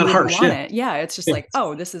like not you harsh. want Yeah. it. Yeah, it's just like,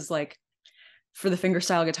 oh, this is like for the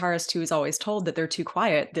fingerstyle guitarist who is always told that they're too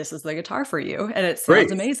quiet. This is the guitar for you, and it sounds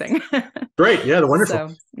Great. amazing. Great. Yeah, they're wonderful.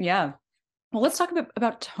 So yeah. Well, let's talk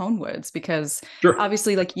about tonewoods, because Sure.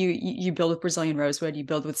 obviously, like you build with Brazilian rosewood, you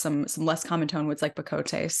build with some less common tonewoods like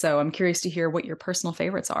Bacote. So I'm curious to hear what your personal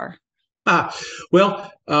favorites are.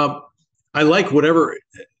 Well, I like whatever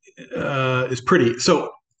is pretty.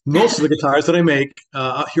 So most of the guitars that I make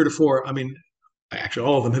heretofore, I mean, actually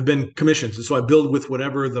all of them have been commissions, and so I build with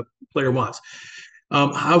whatever the player wants.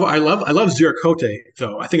 However, I love Ziricote,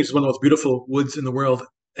 though. I think it's one of the most beautiful woods in the world.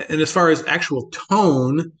 And as far as actual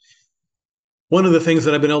tone, one of the things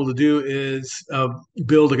that I've been able to do is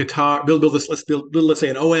build a guitar, build this. Let's say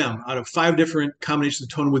an OM out of 5 different combinations of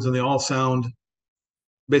tone woods, and they all sound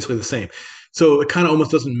basically the same. So it kind of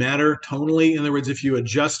almost doesn't matter tonally. In other words, if you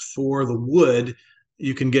adjust for the wood,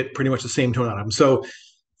 you can get pretty much the same tone out of them. So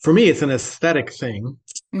for me, it's an aesthetic thing.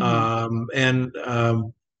 And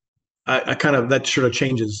I kind of, that sort of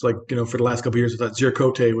changes. Like, for the last couple of years, I thought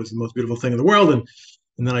Ziricote was the most beautiful thing in the world.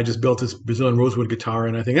 And then I just built this Brazilian rosewood guitar,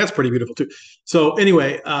 and I think that's pretty beautiful too. So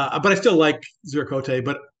anyway, but I still like Ziricote,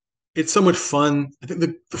 but it's so much fun. I think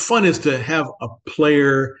the fun is to have a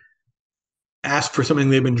player ask for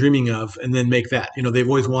something they've been dreaming of and then make that. They've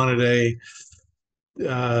always wanted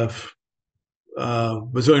Brazilian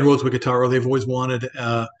rosewood guitar, or they've always wanted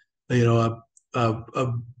a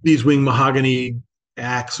beeswing mahogany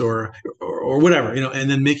axe or whatever,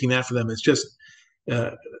 and then making that for them. It's just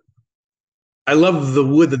I love the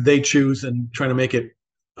wood that they choose and trying to make it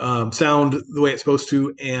sound the way it's supposed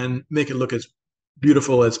to and make it look as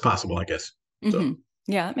beautiful as possible, I guess. So.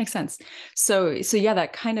 Yeah, that makes sense. So yeah,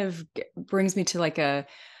 that kind of brings me to like a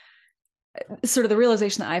sort of the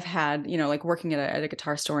realization that I've had, like working at a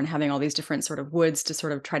guitar store and having all these different sort of woods to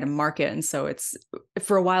sort of try to market. And so it's,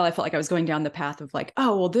 for a while, I felt like I was going down the path of like,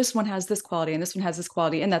 oh, well, this one has this quality and this one has this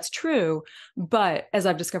quality. And that's true. But as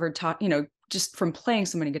I've discovered, just from playing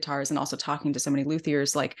so many guitars and also talking to so many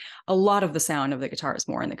luthiers, like a lot of the sound of the guitar is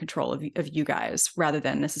more in the control of you guys, rather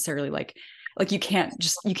than necessarily like you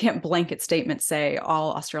can't blanket statement say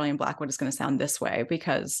all Australian Blackwood is going to sound this way,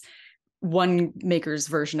 because one maker's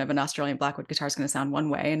version of an Australian Blackwood guitar is going to sound one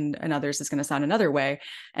way and another's is going to sound another way.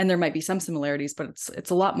 And there might be some similarities, but it's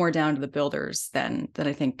a lot more down to the builders than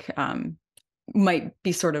I think might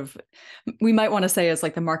be sort of, we might want to say as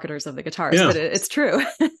like the marketers of the guitars, but it's true.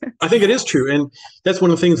 I think it is true. And that's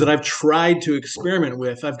one of the things that I've tried to experiment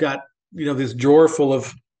with. I've got, this drawer full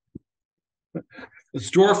of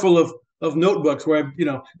notebooks where I've,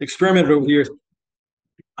 experimented over the years.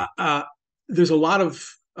 There's a lot of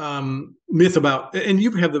myth about, and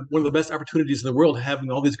you have one of the best opportunities in the world having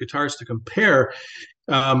all these guitars to compare.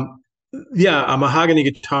 A mahogany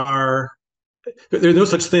guitar, there's no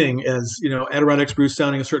such thing as Adirondack spruce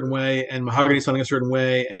sounding a certain way and mahogany sounding a certain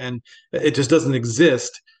way, and it just doesn't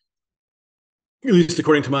exist. at least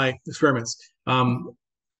according to my experiments,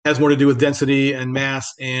 has more to do with density and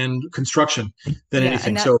mass and construction than Yeah,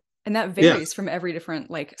 anything. So and that yeah, varies from every different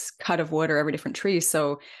like cut of wood or every different tree.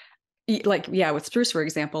 So like yeah, with spruce, for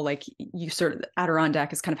example, like you sort of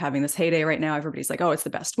Adirondack is kind of having this heyday right now. Everybody's like, oh, it's the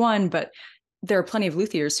best one, but there are plenty of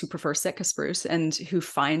luthiers who prefer Sitka spruce and who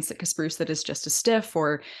find Sitka spruce that is just as stiff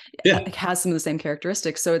or yeah, has some of the same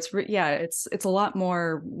characteristics. So it's a lot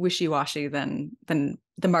more wishy-washy than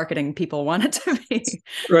the marketing people want it to be.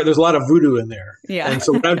 right. There's a lot of voodoo in there, Yeah. and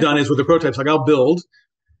so what I've done is with the prototypes, like I'll build,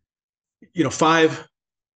 5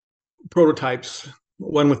 prototypes,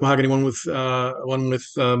 one with mahogany, one with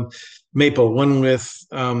maple, one with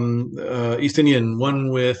East Indian,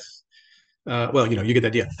 one with well, you get the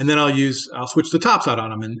idea. And then I'll switch the tops out on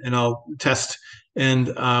them, and I'll test and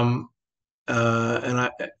or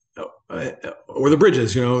the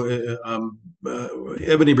bridges,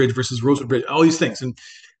 ebony bridge versus rosewood bridge, all these things,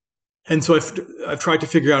 and so I've tried to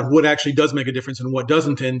figure out what actually does make a difference and what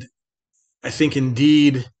doesn't, and I think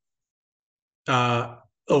indeed a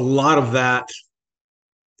lot of that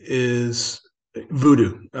is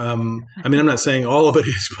voodoo. I mean, I'm not saying all of it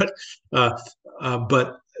is,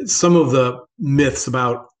 but some of the myths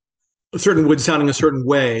about a certain wood sounding a certain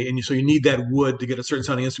way, and so you need that wood to get a certain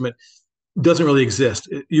sounding instrument, doesn't really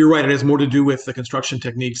exist. You're right; it has more to do with the construction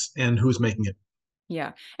techniques and who's making it.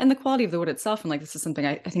 Yeah, and the quality of the wood itself, and like this is something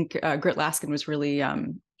I think Grit Laskin was really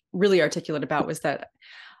articulate about, was that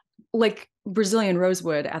like Brazilian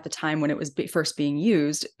rosewood at the time when it was first being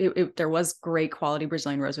used, there was great quality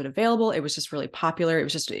Brazilian rosewood available. It was just really popular.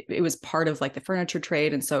 It was part of like the furniture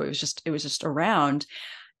trade, and so it was just around.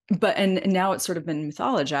 But and now it's sort of been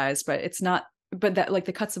mythologized, but it's not. But that like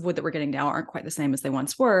the cuts of wood that we're getting now aren't quite the same as they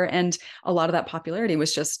once were, and a lot of that popularity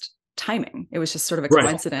was just timing. It was just sort of a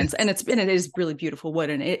coincidence, and it is really beautiful wood,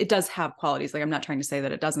 and it does have qualities. Like I'm not trying to say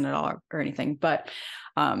that it doesn't at all or anything, but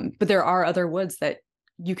there are other woods that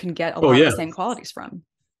you can get a lot of the same qualities from.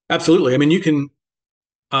 Absolutely. I mean, you can.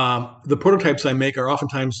 The prototypes I make are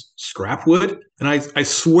oftentimes scrap wood, and I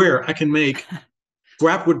swear I can make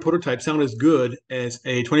scrap wood prototypes sound as good as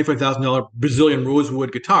a $25,000 Brazilian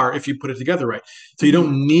rosewood guitar if you put it together right. So you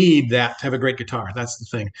don't need that to have a great guitar. That's the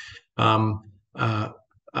thing.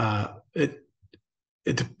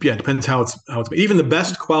 It depends how it's even the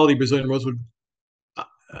best quality Brazilian rosewood.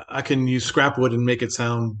 I can use scrap wood and make it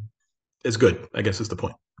sound as good, I guess is the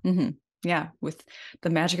point. Mm-hmm. Yeah, with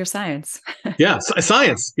the magic of science. Yeah,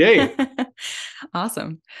 science. Yay.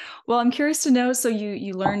 Awesome. Well, I'm curious to know. So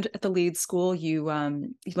you learned at the Leeds school. You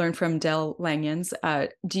learned from Del Langens.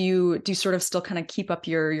 Do you sort of still kind of keep up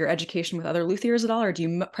your education with other luthiers at all, or do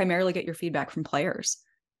you primarily get your feedback from players?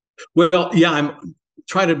 Well, yeah, I'm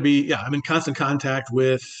in constant contact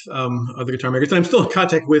with other guitar makers, and I'm still in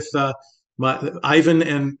contact with Ivan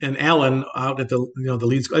and Alan out at the the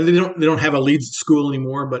Leeds. They don't have a Leeds school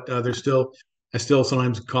anymore, but I still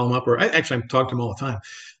sometimes call them up, or I'm talking to them all the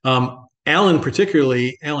time. Alan,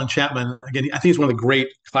 particularly Alan Chapman, again, I think he's one of the great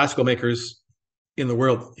classical makers in the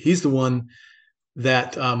world. He's the one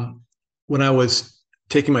that when I was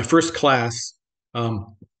taking my first class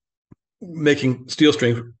making steel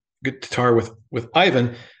string guitar with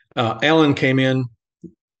Ivan, Alan came in,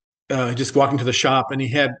 just walking to the shop, and he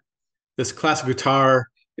had this classic guitar.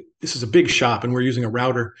 This is a big shop, and we're using a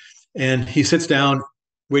router. And he sits down,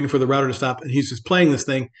 waiting for the router to stop, and he's just playing this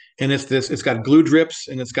thing. And it's got glue drips,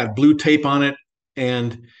 and it's got blue tape on it,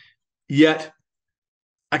 and yet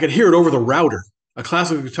I could hear it over the router, a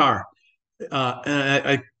classic guitar. And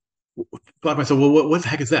I thought to myself, well, what the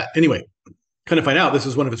heck is that? Anyway, kind of find out this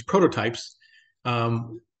is one of his prototypes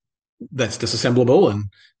that's disassemblable and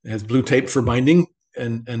has blue tape for binding.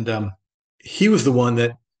 And he was the one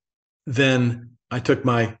that then I took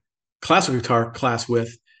my classical guitar class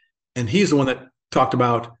with, and he's the one that talked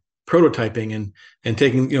about prototyping and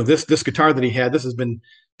taking this guitar that he had. This has been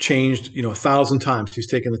changed 1,000 times. He's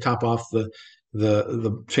taken the top off, the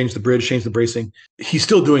changed the bridge, changed the bracing. He's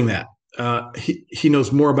still doing that. He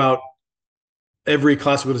knows more about every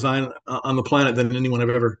classical design on the planet than anyone I've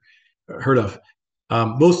ever heard of.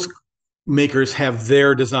 Most makers have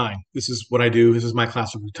their design. This is what I do. This is my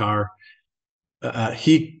classical guitar.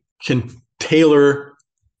 He can tailor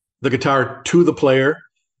the guitar to the player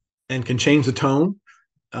and can change the tone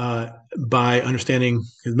by understanding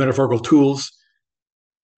his metaphorical tools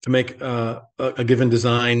to make a given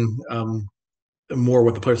design more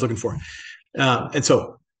what the player's looking for. And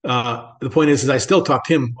so the point is I still talk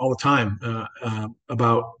to him all the time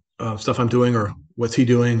about stuff I'm doing or what's he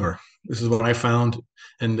doing or this is what I found,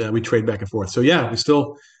 and we trade back and forth. So yeah, we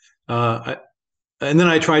still and then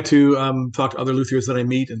I try to talk to other luthiers that I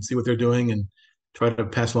meet and see what they're doing, and try to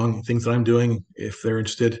pass along things that I'm doing if they're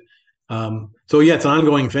interested. So yeah, it's an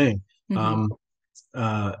ongoing thing. Mm-hmm.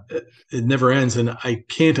 It never ends, and I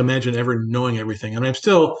can't imagine ever knowing everything. And I'm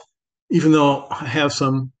still, even though I have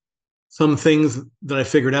some things that I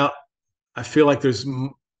figured out, I feel like there's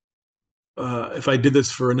if I did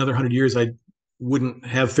this for another 100 years, I wouldn't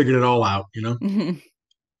have figured it all out. Mm-hmm.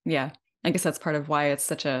 Yeah. I guess that's part of why it's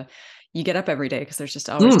such a, you get up every day because there's just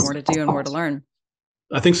always Mm, more to do and more to learn.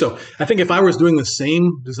 I think so. I think if I was doing the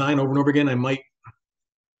same design over and over again, I might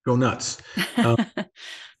go nuts. Uh,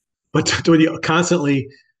 but to constantly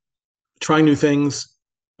try new things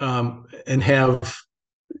and have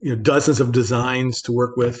dozens of designs to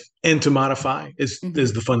work with and to modify is Mm-hmm.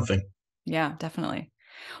 the fun thing. Yeah, definitely.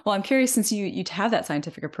 Well, I'm curious, since you have that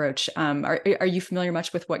scientific approach, are you familiar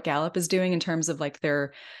much with what Gallup is doing in terms of like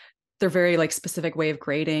their very like specific way of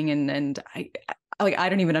grading, and I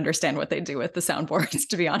don't even understand what they do with the soundboards,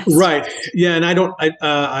 to be honest. Right. Yeah. And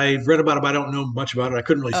I read about it, but I don't know much about it. I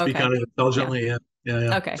couldn't really speak Okay. on it Yeah. intelligently. Yeah. Yeah.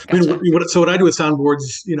 Yeah. Okay. I mean, Gotcha. so what I do with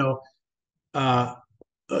soundboards, uh,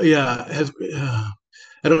 yeah, has,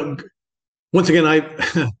 I don't, once again, I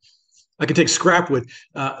can take scrap wood,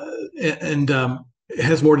 and it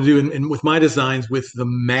has more to do in with my designs with the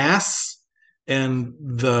mass and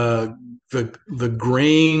the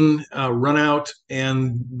grain run out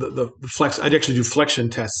and the flex. I'd actually do flexion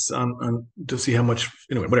tests on to see how much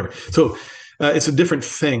anyway, whatever. So it's a different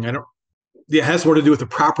thing. I don't. Yeah, it has more to do with the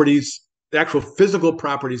properties, the actual physical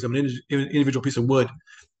properties of an individual piece of wood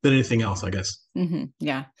than anything else, I guess. Mm-hmm.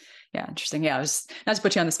 Yeah. Yeah. Interesting. Yeah. I was not to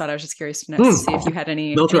put you on the spot. I was just curious to know, to Hmm. see if you had That's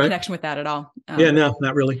any right. connection with that at all. Yeah, no,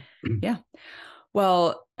 not really. Yeah.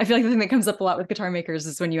 Well, I feel like the thing that comes up a lot with guitar makers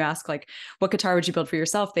is when you ask, like, what guitar would you build for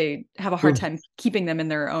yourself? They have a hard Hmm. time keeping them in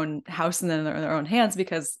their own house and then in their own hands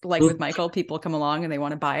because, like with Hmm. Michael, people come along and they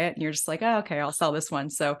want to buy it, and you're just like, oh, okay, I'll sell this one.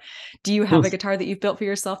 So, do you Hmm. have a guitar that you've built for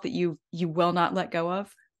yourself that you will not let go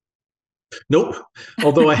of? Nope.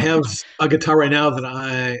 Although I have a guitar right now that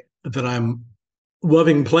I'm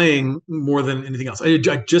loving playing more than anything else. I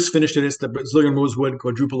just finished it. It's the Brazilian Rosewood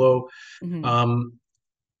Quadrupolo. Mm-hmm. Um,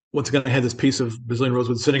 Once again, I had this piece of Brazilian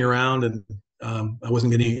Rosewood sitting around, and I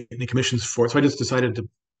wasn't getting any commissions for it, so I just decided to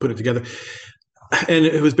put it together. And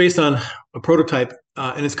it was based on a prototype,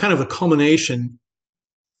 and it's kind of the culmination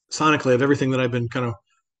sonically of everything that I've been kind of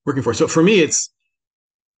working for. So for me,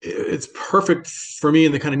 it's perfect for me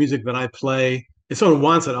in the kind of music that I play. If someone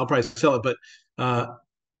wants it, I'll probably sell it. But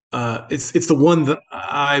uh, it's the one that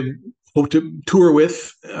I hope to tour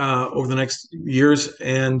with over the next years.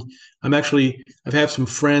 And I've had some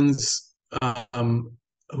friends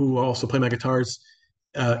who also play my guitars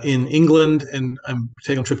in England, and I'm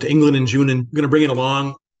taking a trip to England in June and going to bring it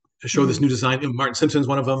along to show this Mm-hmm. new design. Martin Simpson's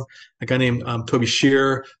one of them. A guy named Toby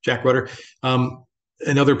Shear, Jack Rudder,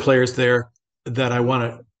 and other players there that I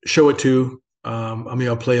want to show it to. I mean,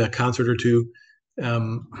 I'll play a concert or two.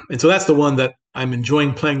 And so that's the one that I'm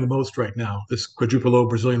enjoying playing the most right now. This quadrupolo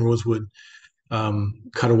Brazilian rosewood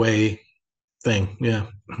cutaway thing. Yeah.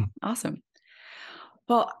 Awesome.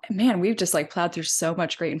 Well, man, we've just like plowed through so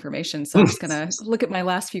much great information. So I'm just gonna look at my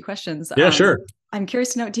last few questions. Yeah, sure. I'm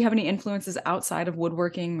curious to know, do you have any influences outside of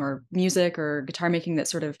woodworking or music or guitar making that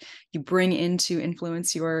sort of you bring in to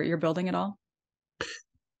influence your building at all?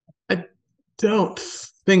 I don't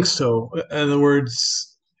think so. In other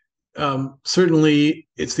words, certainly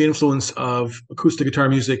it's the influence of acoustic guitar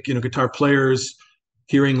music, guitar players,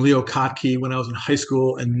 hearing Leo Kottke when I was in high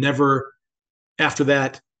school, and never after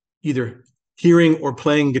that either hearing or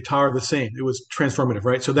playing guitar the same. It was transformative,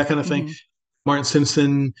 right? So that kind of thing. Mm-hmm. Martin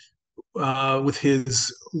Simpson with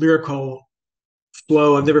his lyrical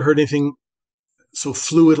flow. I've never heard anything so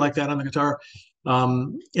fluid like that on the guitar.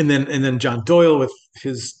 And then John Doyle with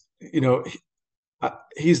his,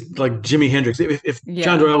 he's like Jimi Hendrix. If John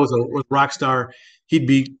Yeah. Doyle was a rock star, he'd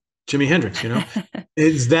be Jimi Hendrix.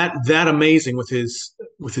 It's that amazing with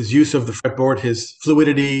his use of the fretboard, his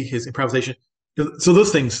fluidity, his improvisation. So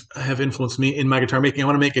those things have influenced me in my guitar making. I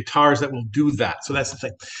want to make guitars that will do that. So that's the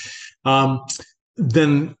thing. Um,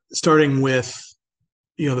 then starting with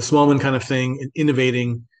the Smallman kind of thing and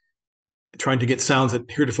innovating, trying to get sounds that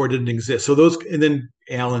heretofore didn't exist. So those, and then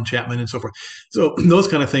Alan Chapman and so forth. So those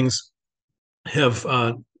kind of things have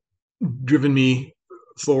driven me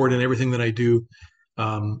forward in everything that I do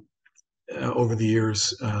over the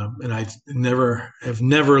years, and I have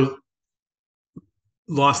never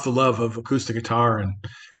lost the love of acoustic guitar. And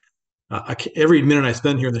every minute I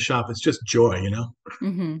spend here in the shop, it's just joy.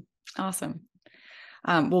 Mm-hmm. Awesome.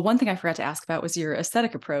 Well, one thing I forgot to ask about was your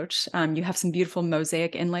aesthetic approach. You have some beautiful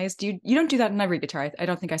mosaic inlays. You don't do that in every guitar. I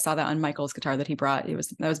don't think I saw that on Michael's guitar that he brought. That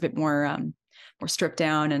was a bit more more stripped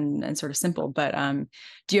down and sort of simple. But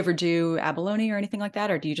do you ever do abalone or anything like that?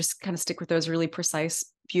 Or do you just kind of stick with those really precise,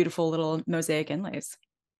 beautiful little mosaic inlays?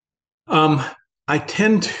 Um, I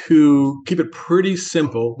tend to keep it pretty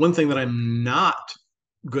simple. One thing that I'm not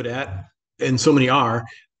good at, and so many are,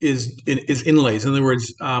 is inlays. In other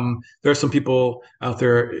words, there are some people out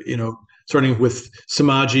there, starting with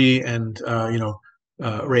Samaji and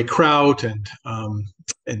Ray Kraut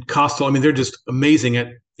and Costal. I mean, they're just amazing at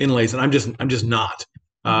inlays, and I'm just not.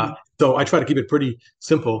 Mhm. So I try to keep it pretty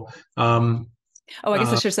simple. Oh, I guess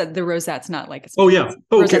I Uh, should have said the rosette's not like oh yeah.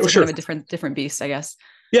 Oh, okay. rosettes Well, are kind sure. of a different beast, I guess.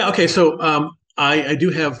 Yeah. Okay. So I do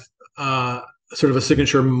have sort of a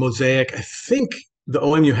signature mosaic. I think the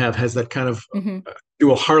OM you have has that kind of Hmm.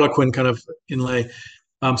 dual harlequin kind of inlay.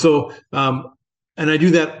 And I do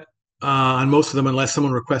that on most of them unless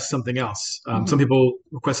someone requests something else. Some Hmm. people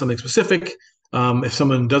request something specific. If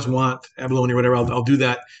someone does want abalone or whatever, I'll do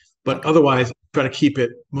that. But Okay. otherwise, I try to keep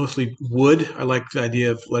it mostly wood. I like the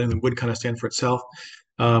idea of letting the wood kind of stand for itself.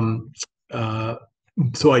 Um, uh,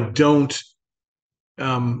 so I don't.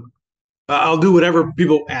 I'll do whatever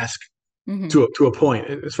people ask Hmm. to a point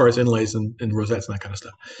as far as inlays and rosettes and that kind of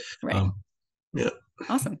stuff. Right. Um, yeah.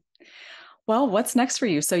 Awesome. Well, what's next for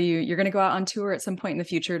you? So you're going to go out on tour at some point in the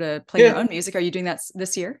future to play your Yeah. own music. Are you doing that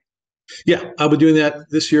this year? Yeah, I'll be doing that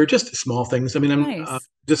this year. Just small things. I mean, I'm Nice.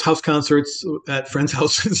 just house concerts at friends'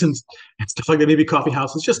 houses and stuff like that. Maybe coffee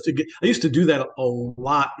houses. Just to get. I used to do that a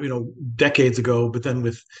lot, decades ago. But then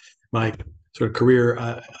with my sort of career,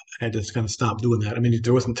 I had to kind of stop doing that. I mean,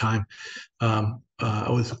 there wasn't time. I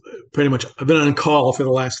was pretty much. I've been on call for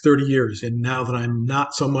the last 30 years, and now that I'm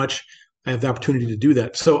not so much, I have the opportunity to do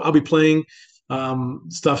that. So I'll be playing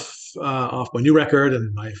stuff off my new record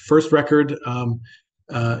and my first record.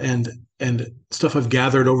 And stuff I've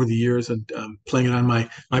gathered over the years, and playing it on my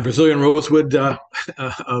Brazilian rosewood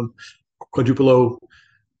quadruplo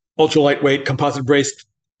ultra lightweight composite braced,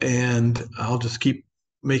 and I'll just keep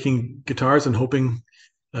making guitars and hoping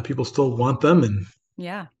people still want them. And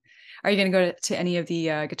Yeah. Are you going to go to any of the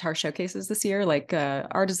guitar showcases this year, like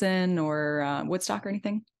Artisan or Woodstock or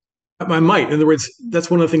anything? I might. In other words, that's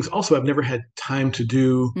one of the things. Also, I've never had time to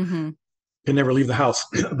do. Hmm. Can never leave the house,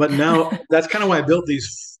 but now that's kind of why I built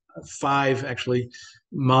these five actually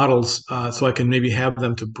models, so I can maybe have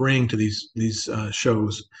them to bring to these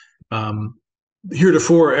shows. Um,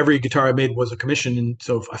 Heretofore, every guitar I made was a commission, and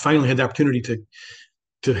so I finally had the opportunity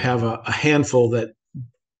to have a handful that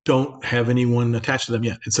don't have anyone attached to them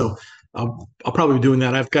yet. And so I'll probably be doing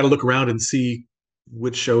that. I've got to look around and see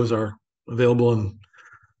which shows are available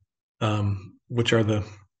and which are the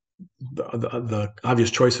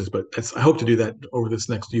obvious choices. But I hope to do that over this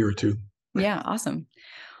next year or two. Yeah, awesome.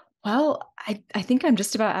 Well, I think I'm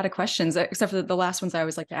just about out of questions, except for the last ones I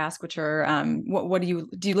always like to ask, which are what do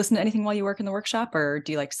you listen to anything while you work in the workshop, or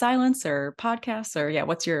do you like silence or podcasts, or yeah,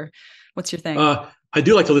 what's your thing? I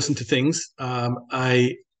do like to listen to things.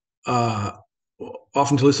 I uh,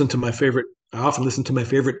 often to listen to my favorite. I often listen to my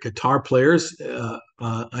favorite guitar players. I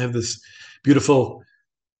have this beautiful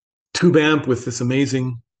tube amp with this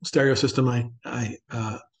amazing stereo system I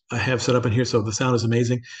have set up in here, so the sound is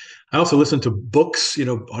amazing. I also listen to books,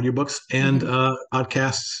 audiobooks and Hmm.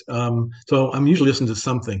 podcasts. So I'm usually listening to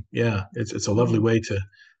something. Yeah, it's a lovely Hmm. way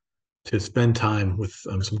to spend time with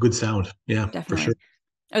some good sound. Yeah, for sure. Definitely.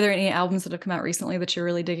 Are there any albums that have come out recently that you're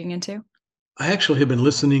really digging into? I actually have been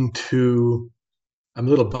listening to. I'm a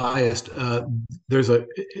little biased. There's a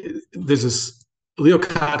there's this Leo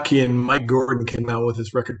Kottke and Mike Gordon came out with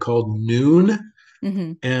this record called Noon,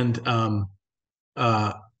 Hmm. and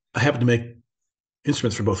uh, I happen to make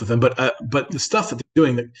instruments for both of them. But the stuff that they're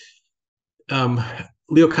doing, that um,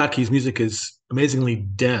 Leo Kottke's music is amazingly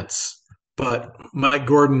dense, but Mike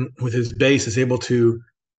Gordon with his bass is able to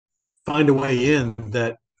find a way in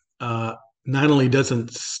that not only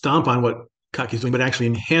doesn't stomp on what Kottke's doing, but actually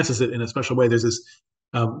enhances it in a special way. There's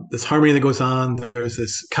this harmony that goes on. There's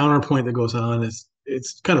this counterpoint that goes on.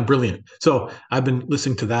 It's kind of brilliant. So I've been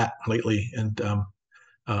listening to that lately, and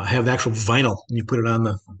have the actual vinyl, and you put it on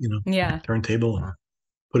the Yeah, turntable and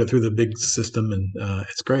put it through the big system, and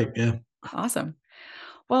it's great. Yeah, awesome.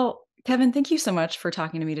 Well, Kevin, thank you so much for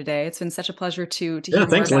talking to me today. It's been such a pleasure to yeah. hear more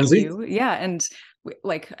Thanks, about Lindsay. you. Yeah, and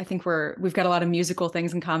like I think we've got a lot of musical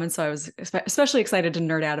things in common, so I was especially excited to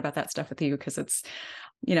nerd out about that stuff with you because it's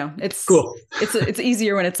it's Cool. it's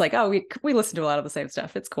easier when it's like, oh, we listen to a lot of the same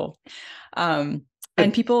stuff. It's cool. Um,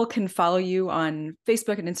 and people can follow you on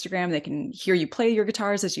Facebook and Instagram. They can hear you play your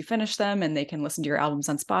guitars as you finish them, and they can listen to your albums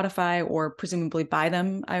on Spotify or presumably buy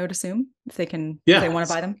them, I would assume, if they Yeah, want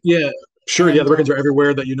to buy them. yeah. Sure. Yeah, the records are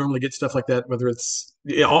everywhere that you normally get stuff like that, whether it's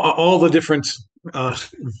all the different uh, all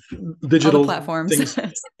the digital platforms.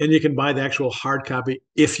 things, and you can buy the actual hard copy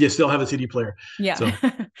if you still have a CD player. Yeah. So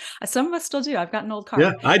Some of us still do. I've got an old car.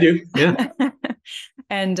 yeah, I do. Yeah.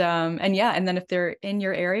 And yeah, and then if they're in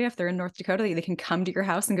your area, if they're in North Dakota, they can come to your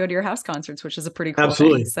house and go to your house concerts, which is a pretty cool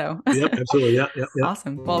Absolutely. thing. So Yep, absolutely. Yeah, yeah, yeah.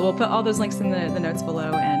 awesome. Well, we'll put all those links in the notes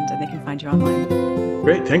below, and they can find you online.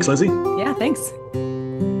 Great. Thanks, Lindsay. Yeah, thanks.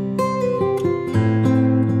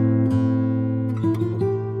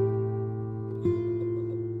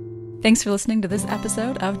 Thanks for listening to this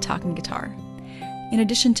episode of Talking Guitar. In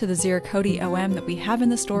addition to the Zero-Cody OM that we have in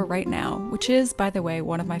the store right now, which is, by the way,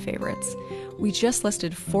 one of my favorites, we just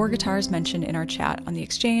listed 4 guitars mentioned in our chat on the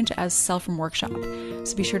Exchange as Sell From Workshop,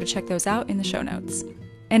 so be sure to check those out in the show notes.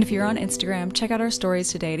 And if you're on Instagram, check out our stories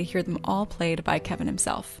today to hear them all played by Kevin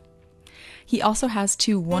himself. He also has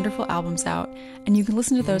 2 wonderful albums out, and you can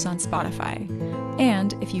listen to those on Spotify.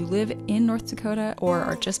 And if you live in North Dakota or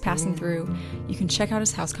are just passing through, you can check out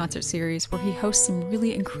his house concert series where he hosts some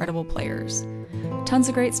really incredible players. Tons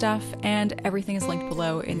of great stuff, and everything is linked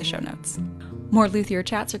below in the show notes. More Luthier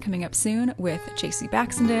chats are coming up soon with JC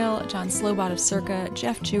Baxendale, John Slobot of Circa,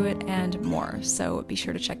 Jeff Jewett, and more, so be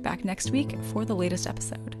sure to check back next week for the latest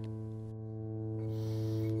episode.